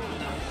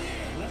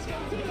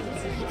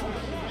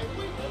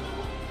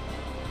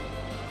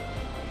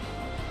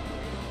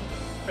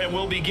 And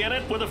we'll begin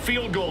it with a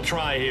field goal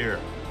try here.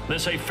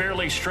 This a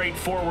fairly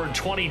straightforward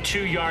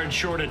 22-yard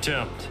short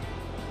attempt.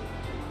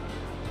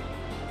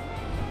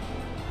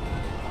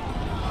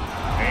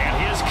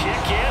 Kick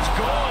is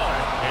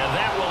good, and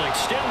that will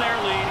extend their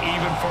lead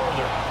even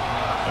further.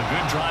 A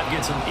good drive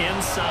gets them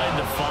inside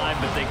the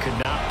 5, but they could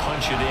not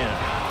punch it in.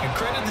 And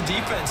credit the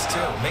defense,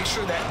 too. Make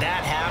sure that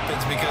that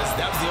happens because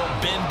that was the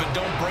old bend but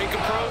don't break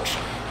approach.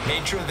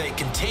 Made sure they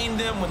contained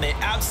them when they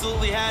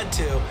absolutely had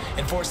to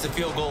and forced the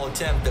field goal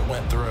attempt that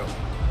went through.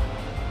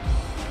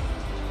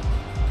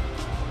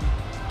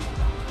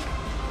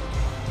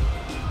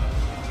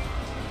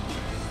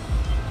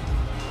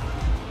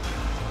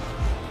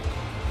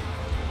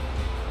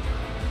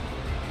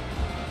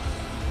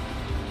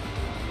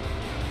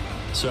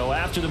 So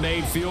after the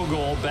made field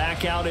goal,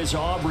 back out is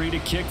Aubrey to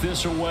kick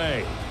this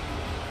away.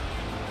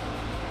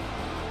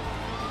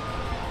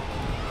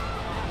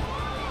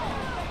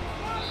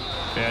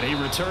 And he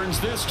returns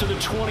this to the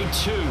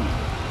 22.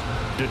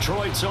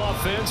 Detroit's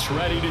offense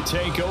ready to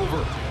take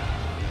over.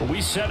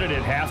 We said it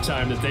at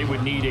halftime that they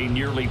would need a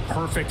nearly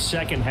perfect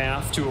second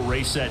half to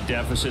erase that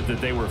deficit that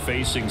they were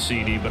facing,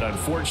 CD. But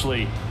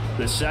unfortunately,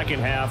 the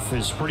second half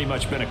has pretty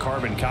much been a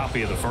carbon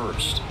copy of the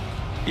first.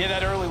 Yeah,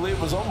 that early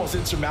lead was almost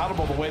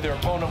insurmountable the way their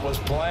opponent was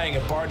playing.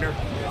 And, partner,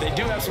 they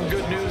do have some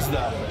good news,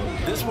 though.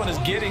 This one is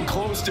getting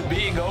close to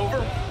being over,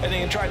 and they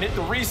can try and hit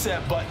the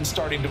reset button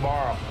starting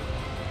tomorrow.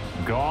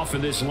 Goff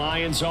and this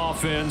Lions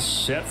offense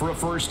set for a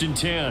 1st and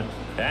 10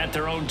 at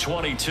their own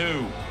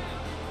 22.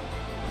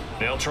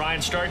 They'll try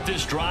and start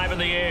this drive in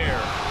the air.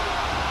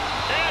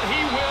 And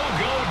he will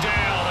go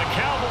down. A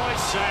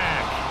Cowboys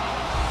sack.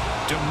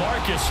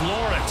 DeMarcus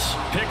Lawrence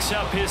picks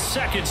up his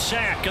 2nd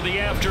sack of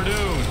the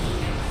afternoon.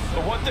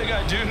 But one thing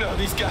I do know,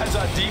 these guys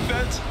on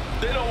defense,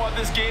 they don't want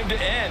this game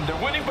to end.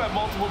 They're winning by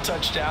multiple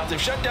touchdowns.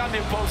 They've shut down the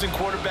opposing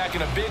quarterback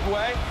in a big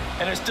way,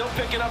 and they're still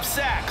picking up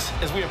sacks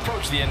as we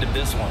approach the end of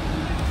this one.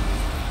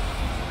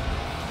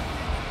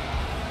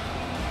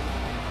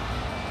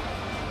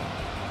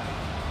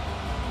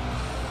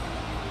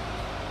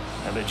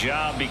 And the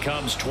job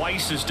becomes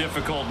twice as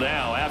difficult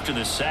now. After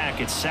the sack,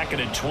 it's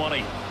 2nd and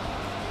 20.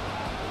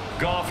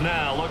 Goff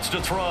now looks to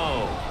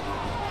throw.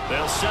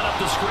 They'll set up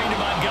the screen to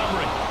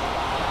Montgomery.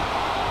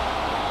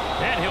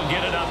 And he'll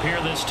get it up here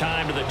this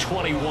time to the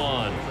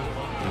 21.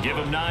 Give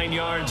him 9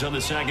 yards on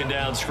the second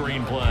down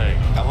screen play.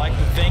 I like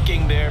the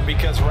thinking there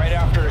because right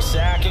after a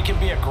sack, it can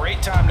be a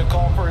great time to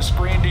call for a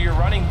screen to your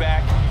running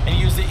back and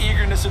use the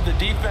eagerness of the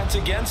defense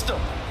against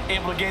him.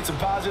 Able to gain some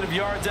positive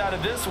yards out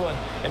of this one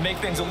and make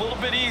things a little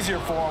bit easier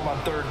for him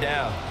on third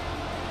down.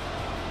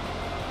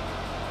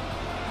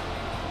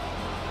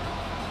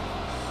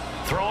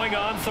 Throwing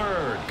on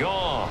third,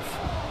 Goff.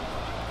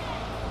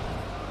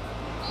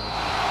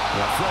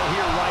 The throw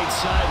here right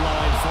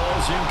sideline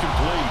falls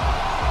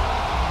incomplete.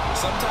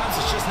 Sometimes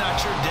it's just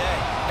not your day.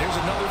 There's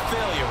another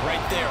failure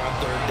right there on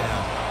third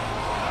down.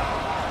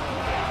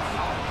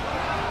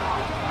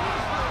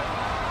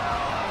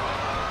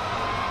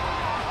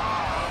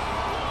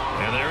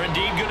 And they're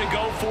indeed going to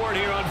go for it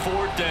here on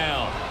fourth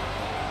down.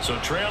 So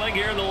trailing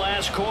here in the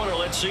last quarter.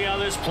 Let's see how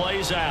this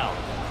plays out.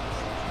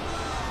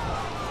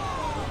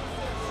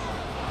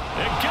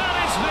 And got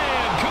his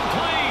man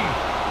complete.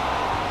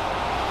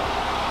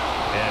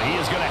 And he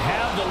is going to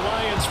have the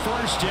Lions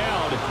first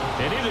down.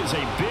 And it is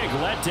a big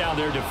letdown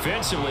there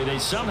defensively. They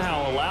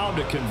somehow allowed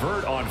to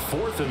convert on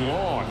 4th and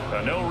long.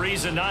 No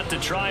reason not to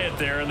try it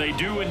there, and they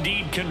do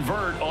indeed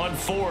convert on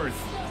 4th.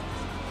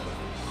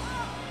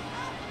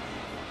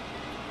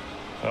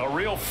 A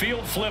real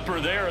field flipper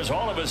there as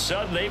all of a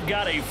sudden they've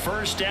got a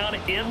first down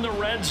in the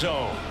red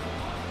zone.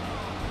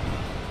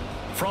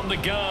 From the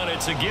gun,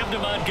 it's a give to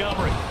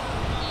Montgomery.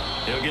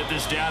 He'll get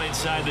this down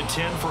inside the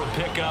 10 for a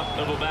pickup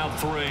of about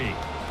 3.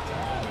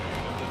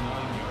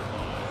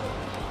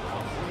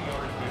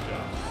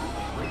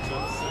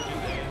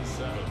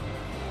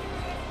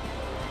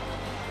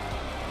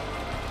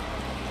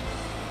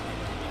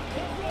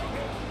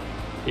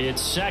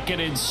 It's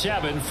 2nd and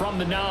 7 from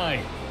the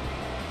 9.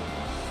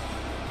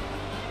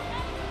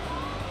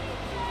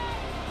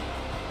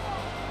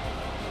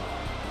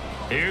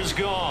 Here's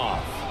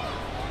Goff.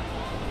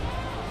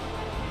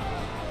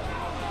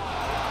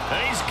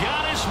 And he's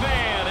got his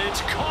man.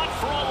 It's caught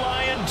for a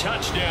Lion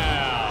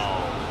touchdown.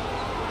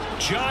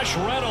 Josh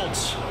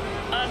Reynolds,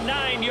 a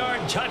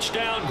 9-yard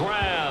touchdown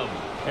grab.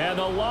 And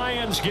the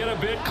Lions get a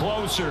bit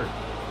closer.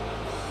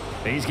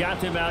 He's got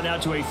them out now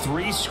to a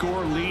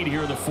 3-score lead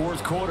here in the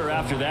 4th quarter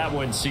after that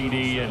one,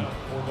 CD. And,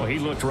 well, he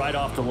looked right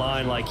off the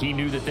line like he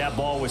knew that that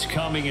ball was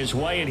coming his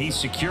way, and he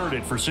secured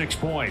it for 6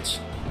 points.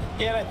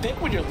 Yeah, and I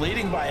think when you're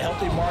leading by a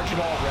healthy margin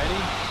already,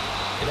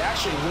 it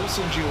actually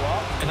loosens you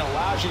up and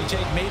allows you to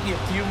take maybe a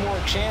few more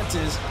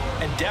chances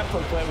and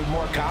definitely play with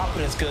more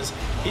confidence because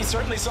he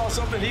certainly saw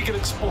something he could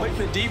exploit in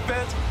the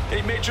defense,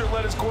 and he made sure to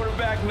let his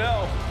quarterback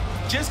know.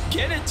 Just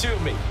get it to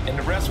me. And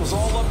the rest was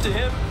all up to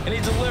him, and he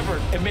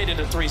delivered and made it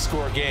a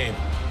 3-score game.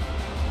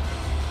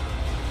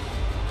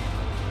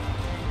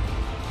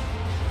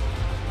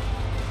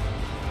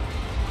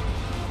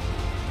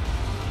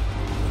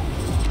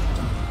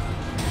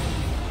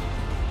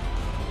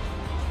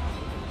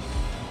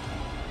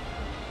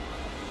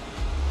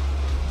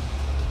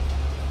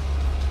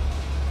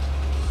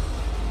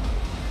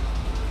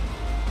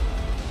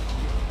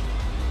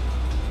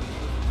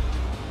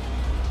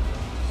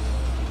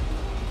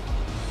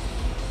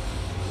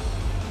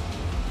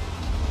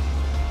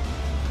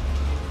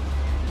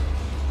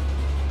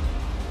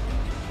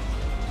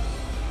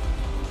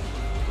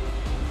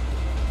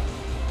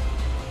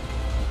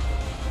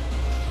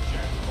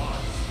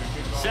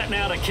 Set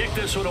now to kick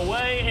this one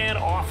away, and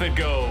off it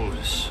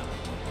goes.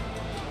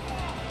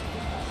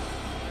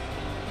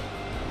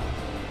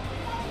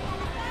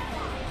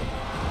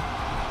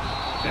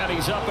 And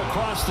he's up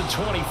across the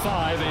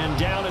 25 and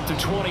down at the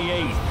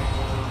 28.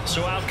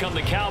 So out come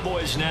the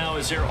Cowboys now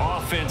as their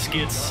offense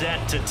gets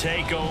set to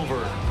take over.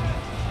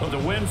 Well, the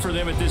win for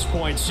them at this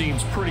point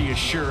seems pretty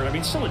assured. I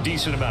mean, still a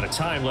decent amount of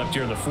time left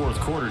here in the 4th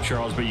quarter,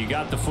 Charles, but you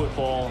got the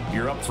football,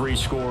 you're up 3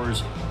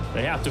 scores.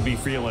 They have to be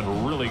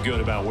feeling really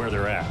good about where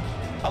they're at.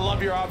 I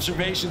love your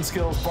observation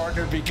skills,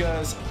 partner,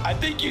 because I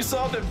think you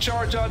saw them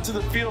charge onto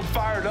the field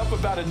fired up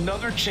about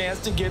another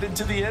chance to get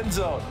into the end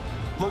zone.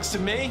 Looks to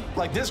me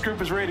like this group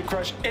is ready to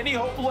crush any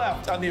hope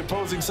left on the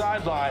opposing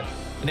sideline,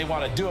 and they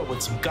want to do it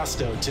with some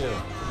gusto, too.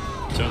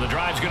 So the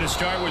drive's going to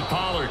start with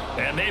Pollard,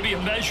 and maybe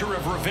a measure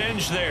of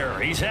revenge there.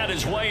 He's had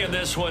his way in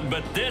this one,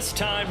 but this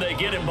time they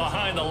get him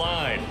behind the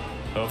line.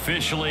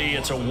 Officially,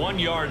 it's a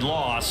 1-yard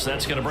loss.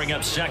 That's going to bring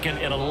up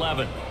 2nd and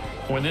 11.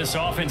 When this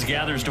offense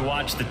gathers to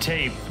watch the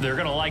tape, they're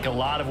going to like a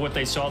lot of what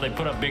they saw. They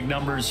put up big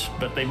numbers,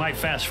 but they might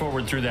fast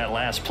forward through that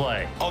last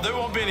play. Oh, there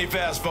won't be any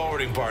fast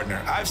forwarding,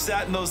 partner. I've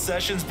sat in those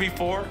sessions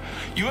before.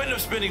 You end up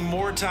spending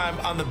more time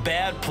on the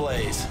bad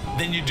plays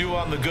than you do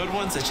on the good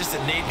ones. It's just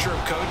the nature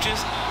of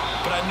coaches.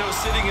 But I know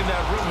sitting in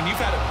that room, when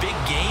you've had a big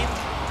game,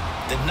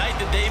 the night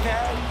that they've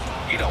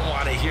had, you don't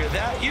want to hear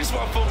that. You just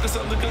want to focus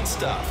on the good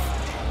stuff.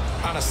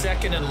 On a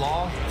 2nd and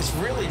long, it's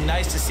really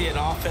nice to see an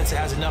offense that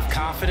has enough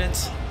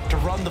confidence to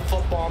run the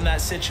football in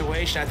that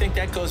situation. I think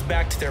that goes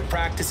back to their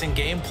practice and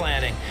game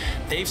planning.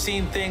 They've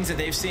seen things that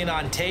they've seen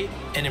on tape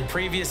and in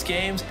previous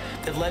games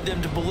that led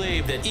them to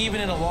believe that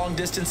even in a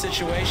long-distance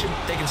situation,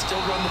 they can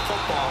still run the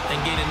football and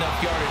gain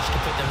enough yardage to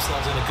put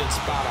themselves in a good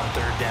spot on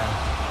third down.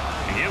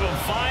 Give them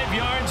 5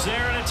 yards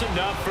there, and it's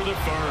enough for the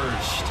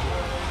first.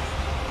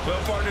 Well,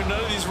 partner,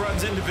 none of these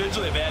runs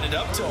individually have added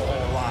up to a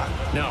whole lot.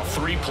 Now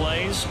 3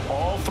 plays,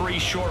 all 3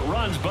 short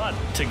runs, but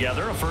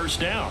together a first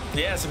down.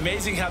 Yeah, it's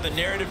amazing how the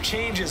narrative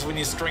changes when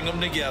you string them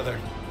together.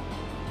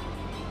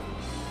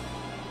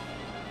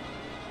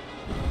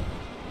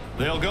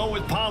 They'll go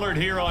with Pollard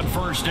here on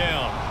first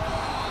down.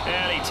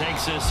 And he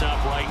takes this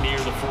up right near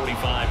the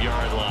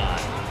 45-yard line.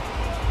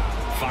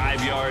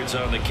 5 yards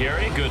on the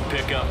carry. Good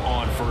pickup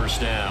on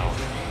first down.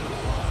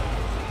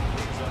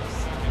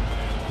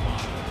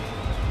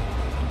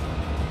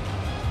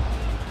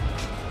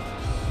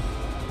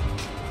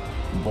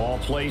 Ball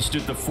placed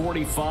at the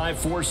 45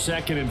 for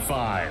 2nd and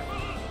 5.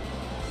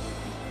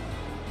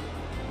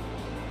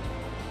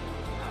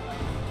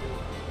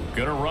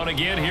 Gonna run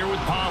again here with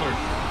Pollard.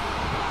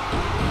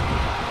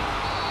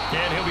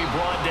 And he'll be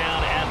brought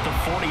down at the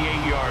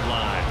 48-yard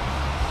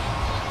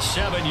line.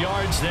 7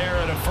 yards there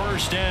and a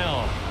first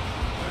down.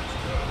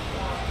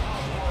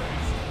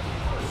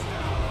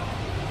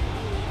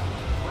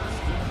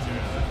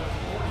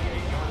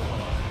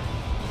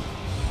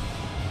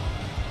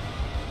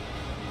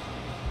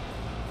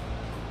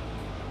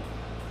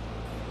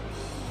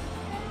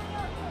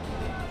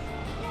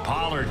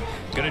 Pollard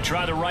going to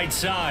try the right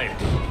side.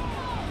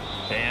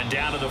 And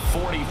down to the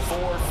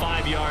 44,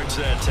 5 yards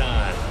that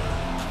time.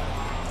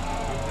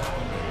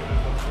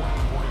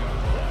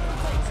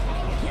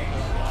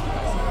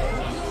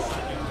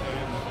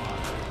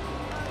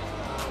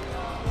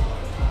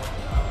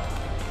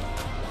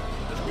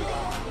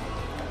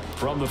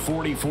 From the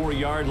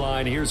 44-yard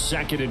line, here's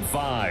 2nd and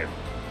 5.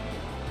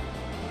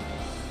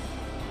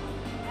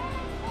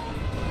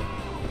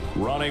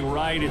 Running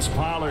right, it's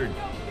Pollard.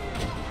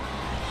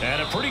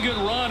 And a pretty good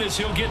run as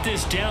he'll get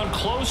this down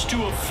close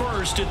to a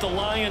first at the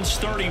Lions'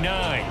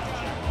 39.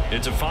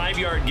 It's a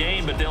 5-yard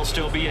gain, but they'll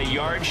still be a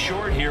yard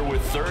short here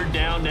with 3rd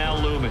down now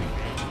looming.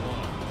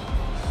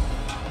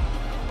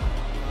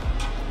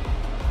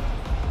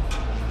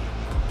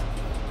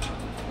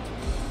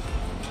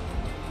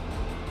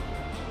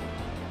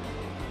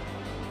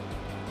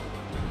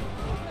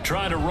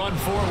 Trying to run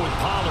forward with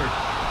Pollard.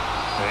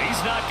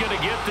 He's not going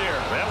to get there.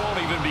 That won't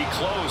even be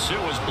close. It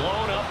was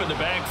blown up in the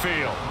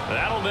backfield.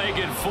 That'll make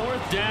it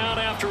 4th down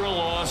after a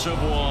loss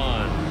of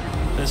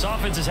 1. This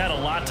offense has had a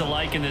lot to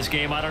like in this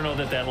game. I don't know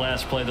that that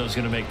last play, though, is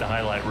going to make the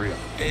highlight reel.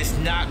 It's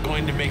not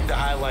going to make the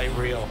highlight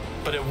reel,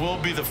 but it will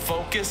be the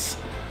focus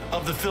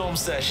of the film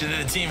session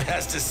that the team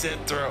has to sit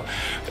through.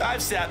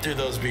 I've sat through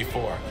those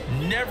before.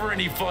 Never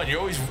any fun. You're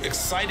always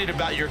excited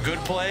about your good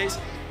plays,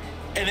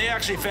 and they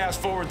actually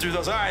fast forward through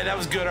those. All right, that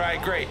was good. All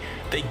right, great.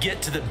 They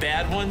get to the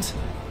bad ones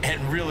and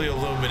really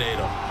illuminate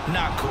them.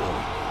 Not cool.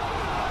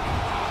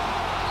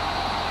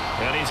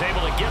 And he's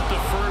able to get the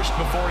first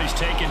before he's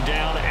taken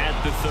down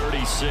at the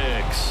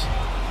 36.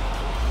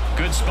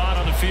 Good spot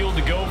on the field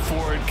to go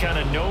for it. Kind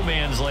of no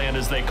man's land,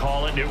 as they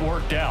call it, and it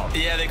worked out.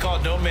 Yeah, they call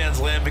it no man's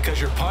land because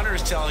your punter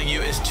is telling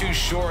you it's too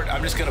short.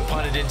 I'm just going to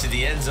punt it into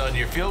the end zone.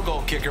 Your field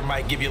goal kicker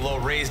might give you a little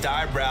raised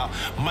eyebrow,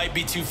 might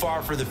be too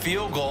far for the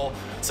field goal,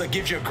 so it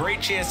gives you a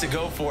great chance to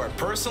go for it.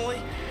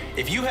 Personally,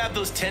 if you have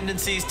those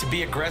tendencies to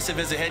be aggressive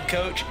as a head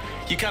coach,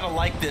 you kind of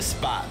like this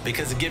spot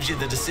because it gives you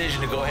the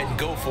decision to go ahead and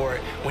go for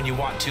it when you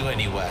want to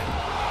anyway.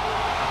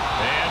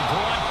 And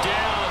brought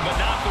down, but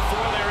not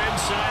before they're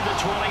inside the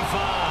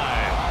 25.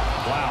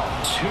 Wow,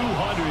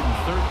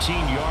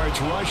 213 yards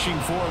rushing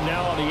for him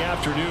now on the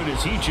afternoon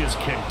as he just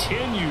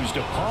continues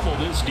to pummel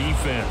this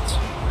defense.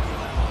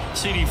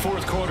 CD,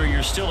 4th quarter,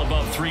 you're still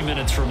above 3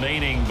 minutes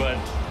remaining, but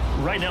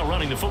right now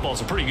running the football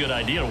is a pretty good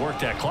idea to work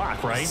that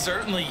clock, right? It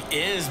certainly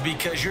is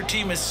because your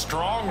team is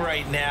strong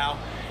right now,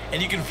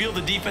 and you can feel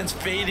the defense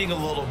fading a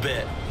little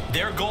bit.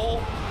 Their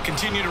goal,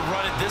 continue to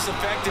run it this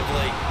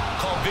effectively,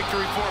 call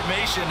victory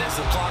formation as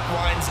the clock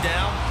winds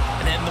down,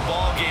 and end the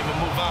ball game and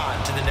move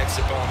on to the next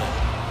opponent.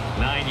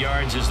 9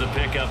 yards is the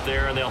pickup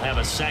there, and they'll have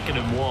a 2nd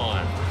and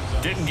 1.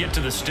 Didn't get to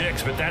the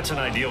sticks, but that's an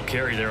ideal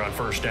carry there on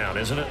first down,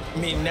 isn't it? I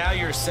mean, now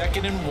you're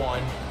 2nd and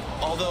 1.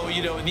 Although,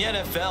 you know, in the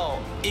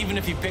NFL, even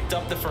if you picked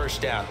up the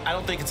first down, I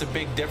don't think it's a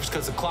big difference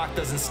because the clock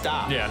doesn't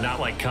stop. Yeah, not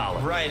like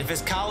college. Right. If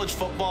it's college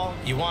football,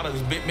 you want to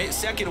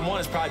 2nd and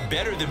 1 is probably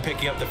better than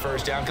picking up the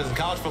first down because in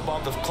college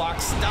football, the clock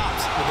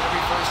stops with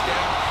every first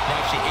down and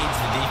actually aids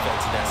the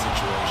defense in that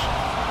situation.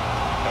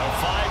 A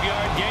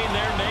 5-yard gain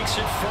there makes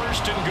it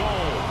 1st and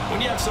goal.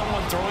 When you have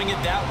someone throwing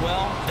it that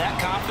well, that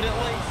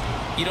confidently,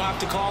 you don't have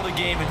to call the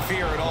game in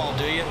fear at all,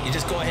 do you? You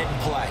just go ahead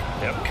and play.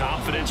 Yep,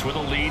 confidence with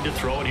a lead to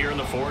throw it here in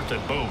the 4th,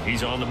 and boom,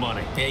 he's on the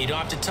money. Yeah, you don't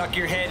have to tuck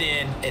your head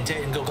in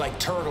and go like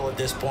turtle at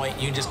this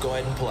point. You can just go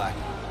ahead and play.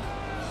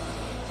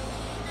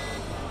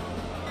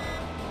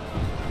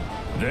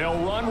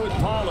 They'll run with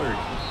Pollard.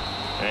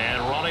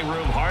 And running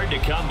room hard to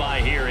come by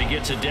here. He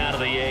gets it down to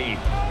the 8.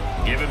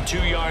 Give him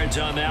 2 yards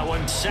on that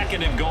one.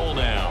 2nd and goal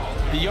now.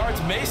 The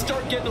yards may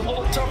start getting a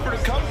little tougher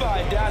to come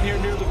by down here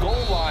near the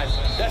goal line.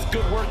 That's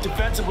good work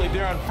defensively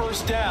there on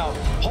first down,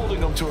 holding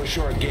them to a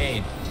short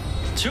gain.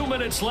 2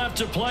 minutes left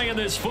to play in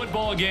this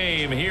football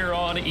game here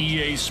on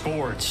EA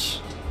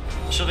Sports.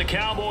 So the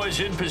Cowboys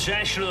in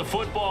possession of the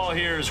football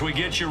here as we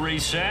get you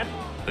reset.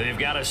 They've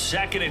got a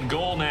 2nd and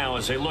goal now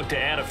as they look to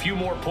add a few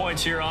more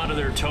points here onto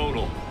their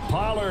total.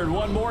 Pollard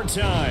one more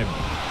time.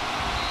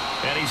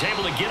 And he's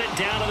able to get it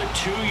down to the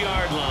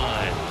 2-yard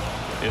line.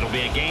 It'll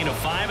be a gain of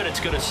 5, and it's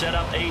going to set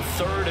up a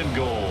 3rd and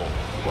goal.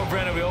 Well,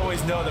 Brandon, we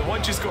always know that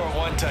once you score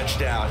 1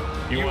 touchdown,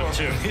 you want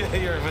 2.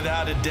 You're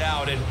without a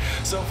doubt. And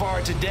so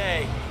far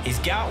today, he's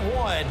got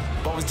 1,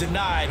 but was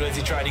denied as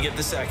he tried to get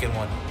the 2nd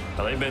one.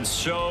 Well, they've been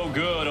so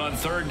good on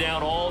 3rd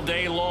down all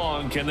day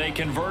long. Can they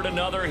convert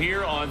another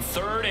here on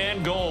 3rd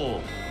and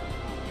goal?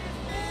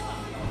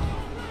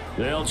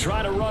 They'll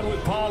try to run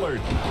with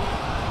Pollard.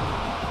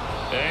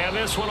 And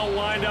this one will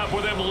wind up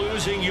with him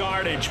losing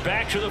yardage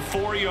back to the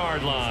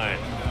 4-yard line.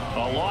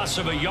 A loss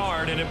of a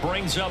yard, and it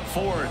brings up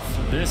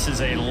 4th. This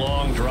is a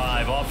long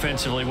drive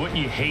offensively. Wouldn't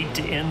you hate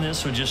to end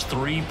this with just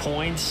 3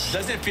 points?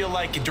 Doesn't it feel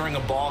like during a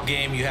ball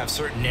game you have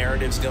certain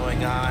narratives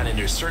going on and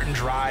there's certain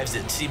drives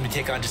that seem to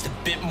take on just a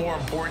bit more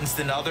importance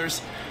than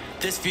others?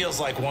 This feels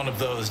like one of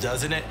those,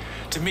 doesn't it?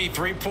 To me,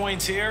 3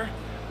 points here,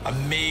 a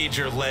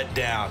major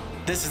letdown.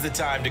 This is the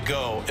time to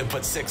go and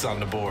put 6 on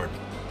the board.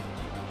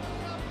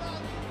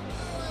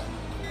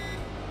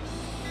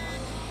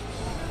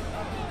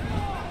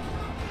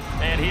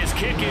 And his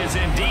kick is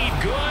indeed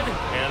good,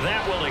 and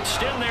that will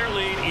extend their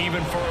lead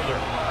even further.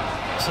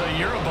 So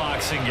you're a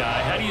boxing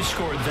guy. How do you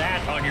score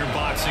that on your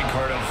boxing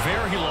card? A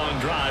very long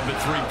drive,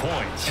 but 3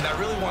 points. And I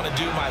really want to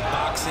do my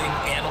boxing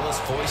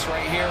analyst voice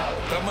right here,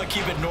 but I'm going to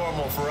keep it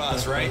normal for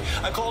us, right?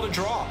 I call it a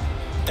draw.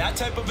 That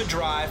type of a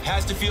drive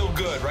has to feel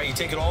good, right? You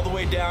take it all the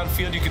way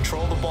downfield, you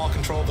control the ball,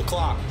 control the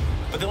clock.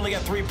 But they only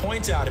got 3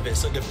 points out of it.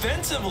 So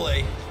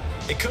defensively,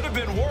 it could have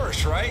been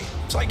worse, right?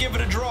 So I give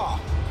it a draw.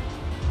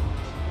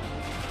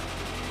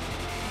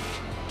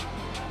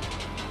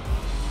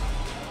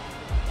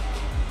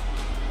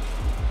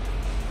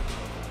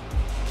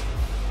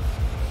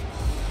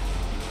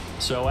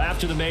 So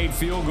after the made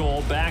field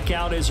goal, back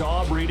out is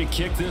Aubrey to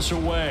kick this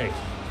away.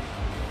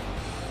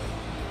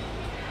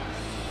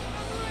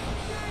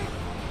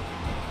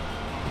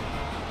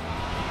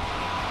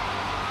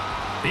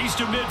 He's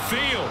to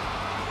midfield.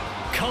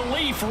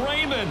 Khalif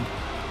Raymond.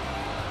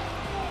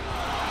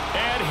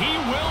 And he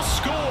will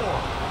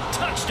score.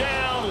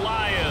 Touchdown,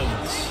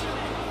 Lions.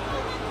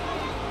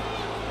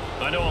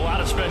 I know a lot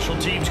of special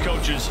teams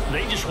coaches,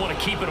 they just want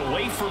to keep it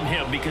away from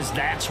him because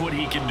that's what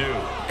he can do.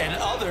 And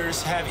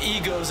others have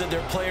egos that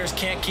their players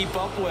can't keep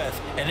up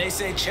with. And they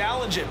say,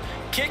 challenge him,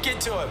 kick it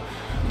to him.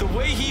 The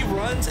way he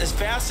runs as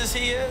fast as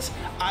he is,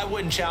 I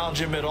wouldn't challenge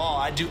him at all.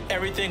 I'd do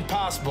everything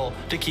possible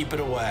to keep it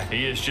away.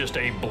 He is just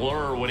a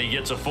blur when he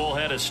gets a full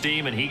head of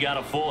steam, and he got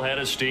a full head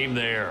of steam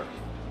there.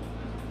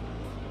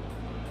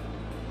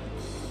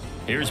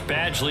 Here's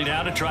Badgley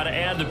now to try to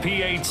add the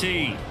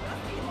PAT.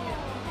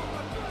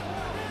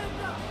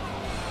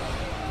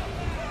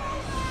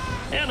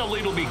 And the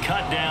lead will be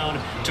cut down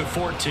to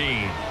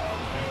 14.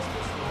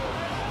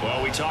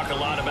 Well, we talk a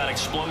lot about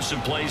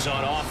explosive plays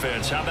on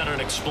offense. How about an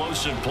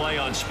explosive play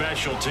on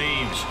special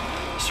teams?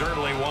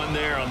 Certainly one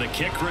there on the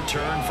kick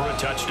return for a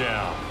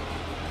touchdown.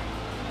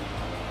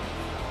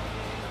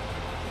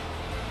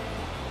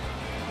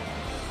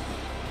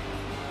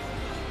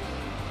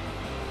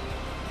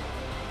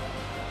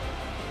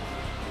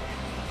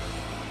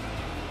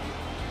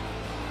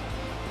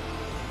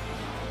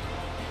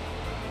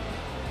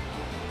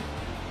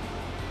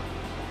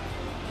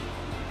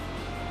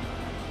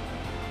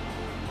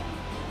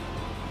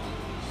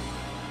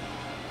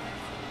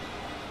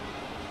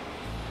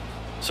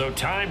 So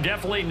time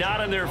definitely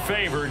not in their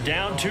favor.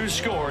 Down 2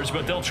 scores,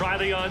 but they'll try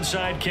the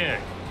onside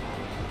kick.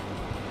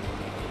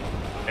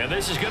 And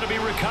this is going to be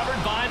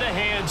recovered by the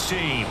hands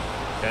team.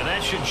 And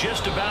that should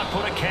just about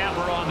put a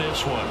capper on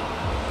this one.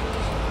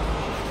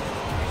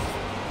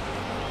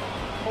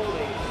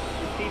 Holding,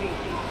 receiving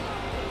team.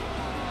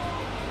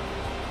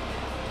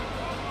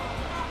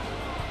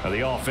 Now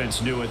the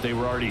offense knew it. They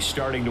were already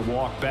starting to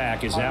walk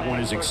back as that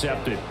one is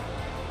accepted.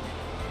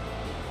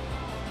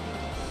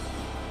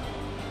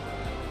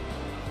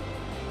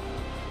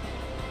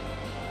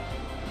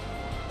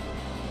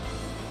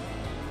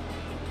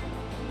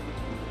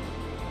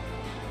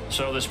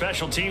 So the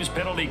special teams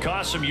penalty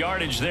cost some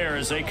yardage there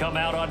as they come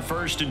out on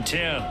 1st and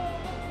 10.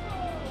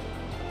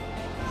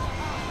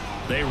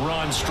 They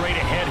run straight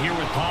ahead here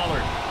with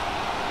Pollard.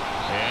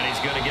 And he's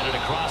going to get it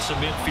across the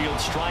midfield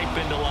stripe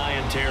into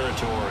Lion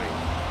territory.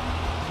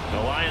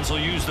 The Lions will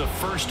use the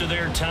first of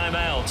their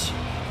timeouts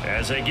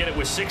as they get it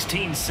with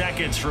 16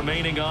 seconds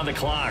remaining on the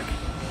clock.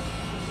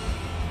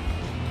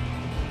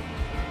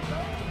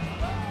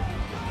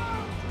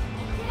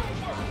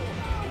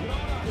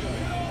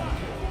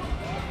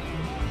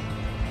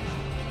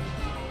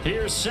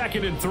 Here's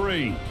 2nd and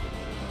 3.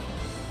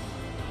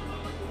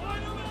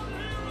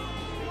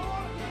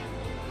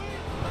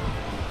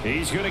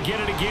 He's going to get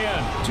it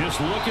again.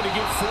 Just looking to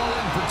get forward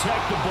and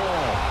protect the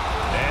ball.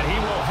 And he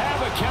will have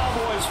a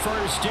Cowboys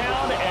first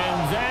down,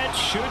 and that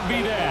should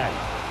be that.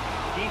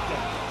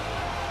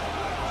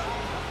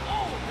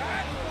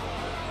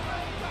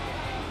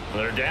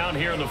 They're down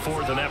here in the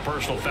fourth, and that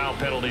personal foul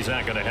penalty is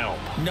not going to help.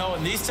 No,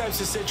 in these types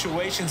of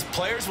situations,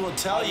 players will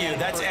tell you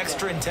that's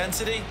extra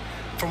intensity.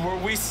 From where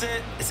we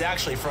sit, it's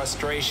actually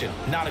frustration,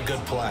 not a good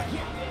play.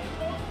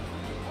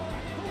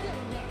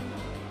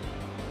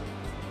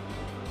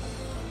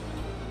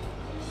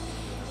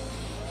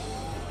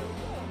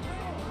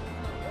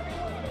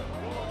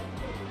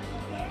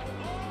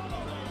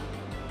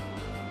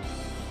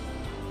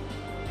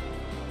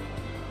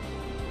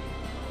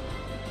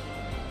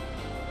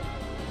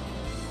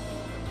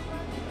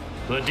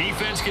 The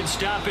defense can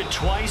stop it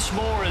twice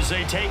more as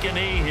they take a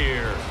knee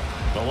here.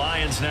 The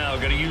Lions now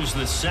going to use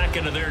the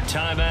second of their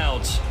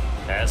timeouts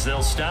as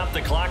they'll stop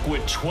the clock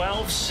with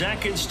 12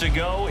 seconds to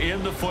go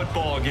in the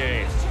football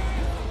game.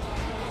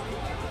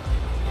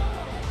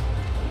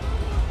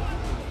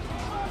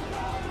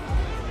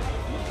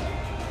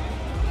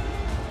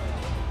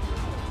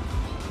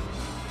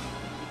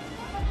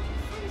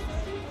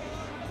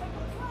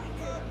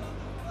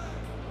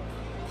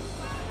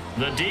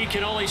 The D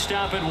can only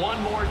stop it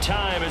one more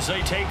time as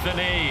they take the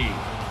knee.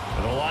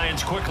 And the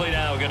Lions quickly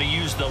now going to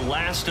use the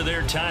last of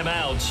their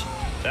timeouts.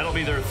 That'll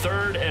be their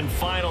third and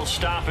final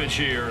stoppage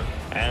here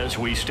as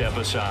we step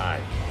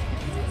aside.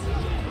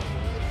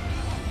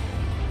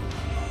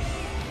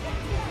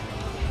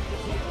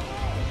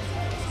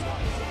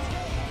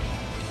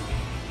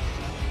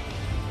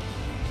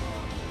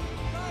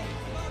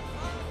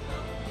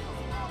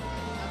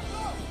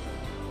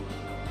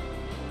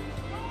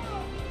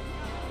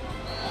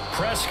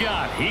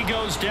 Prescott, he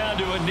goes down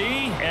to a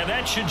knee, and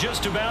that should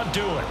just about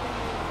do it.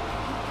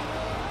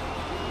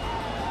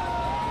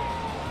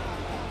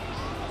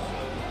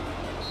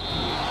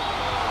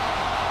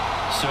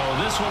 So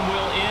this one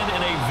will end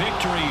in a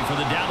victory for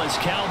the Dallas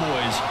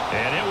Cowboys.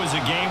 And it was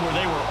a game where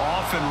they were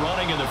off and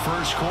running in the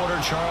first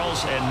quarter,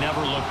 Charles, and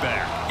never looked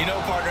back. You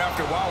know, partner,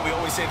 after a while, we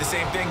always say the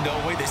same thing,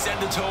 don't we? They set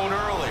the tone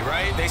early,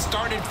 right? They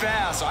started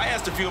fast. So I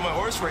asked a few of my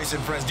horse racing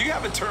friends, do you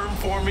have a term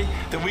for me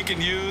that we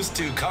can use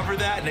to cover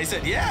that? And they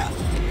said, yeah.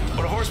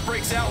 When a horse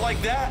breaks out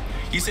like that,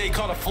 you say he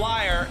caught a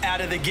flyer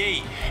out of the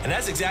gate. And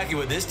that's exactly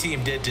what this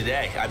team did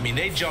today. I mean,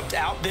 they jumped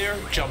out there,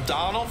 jumped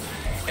on them,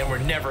 and were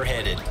never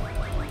headed.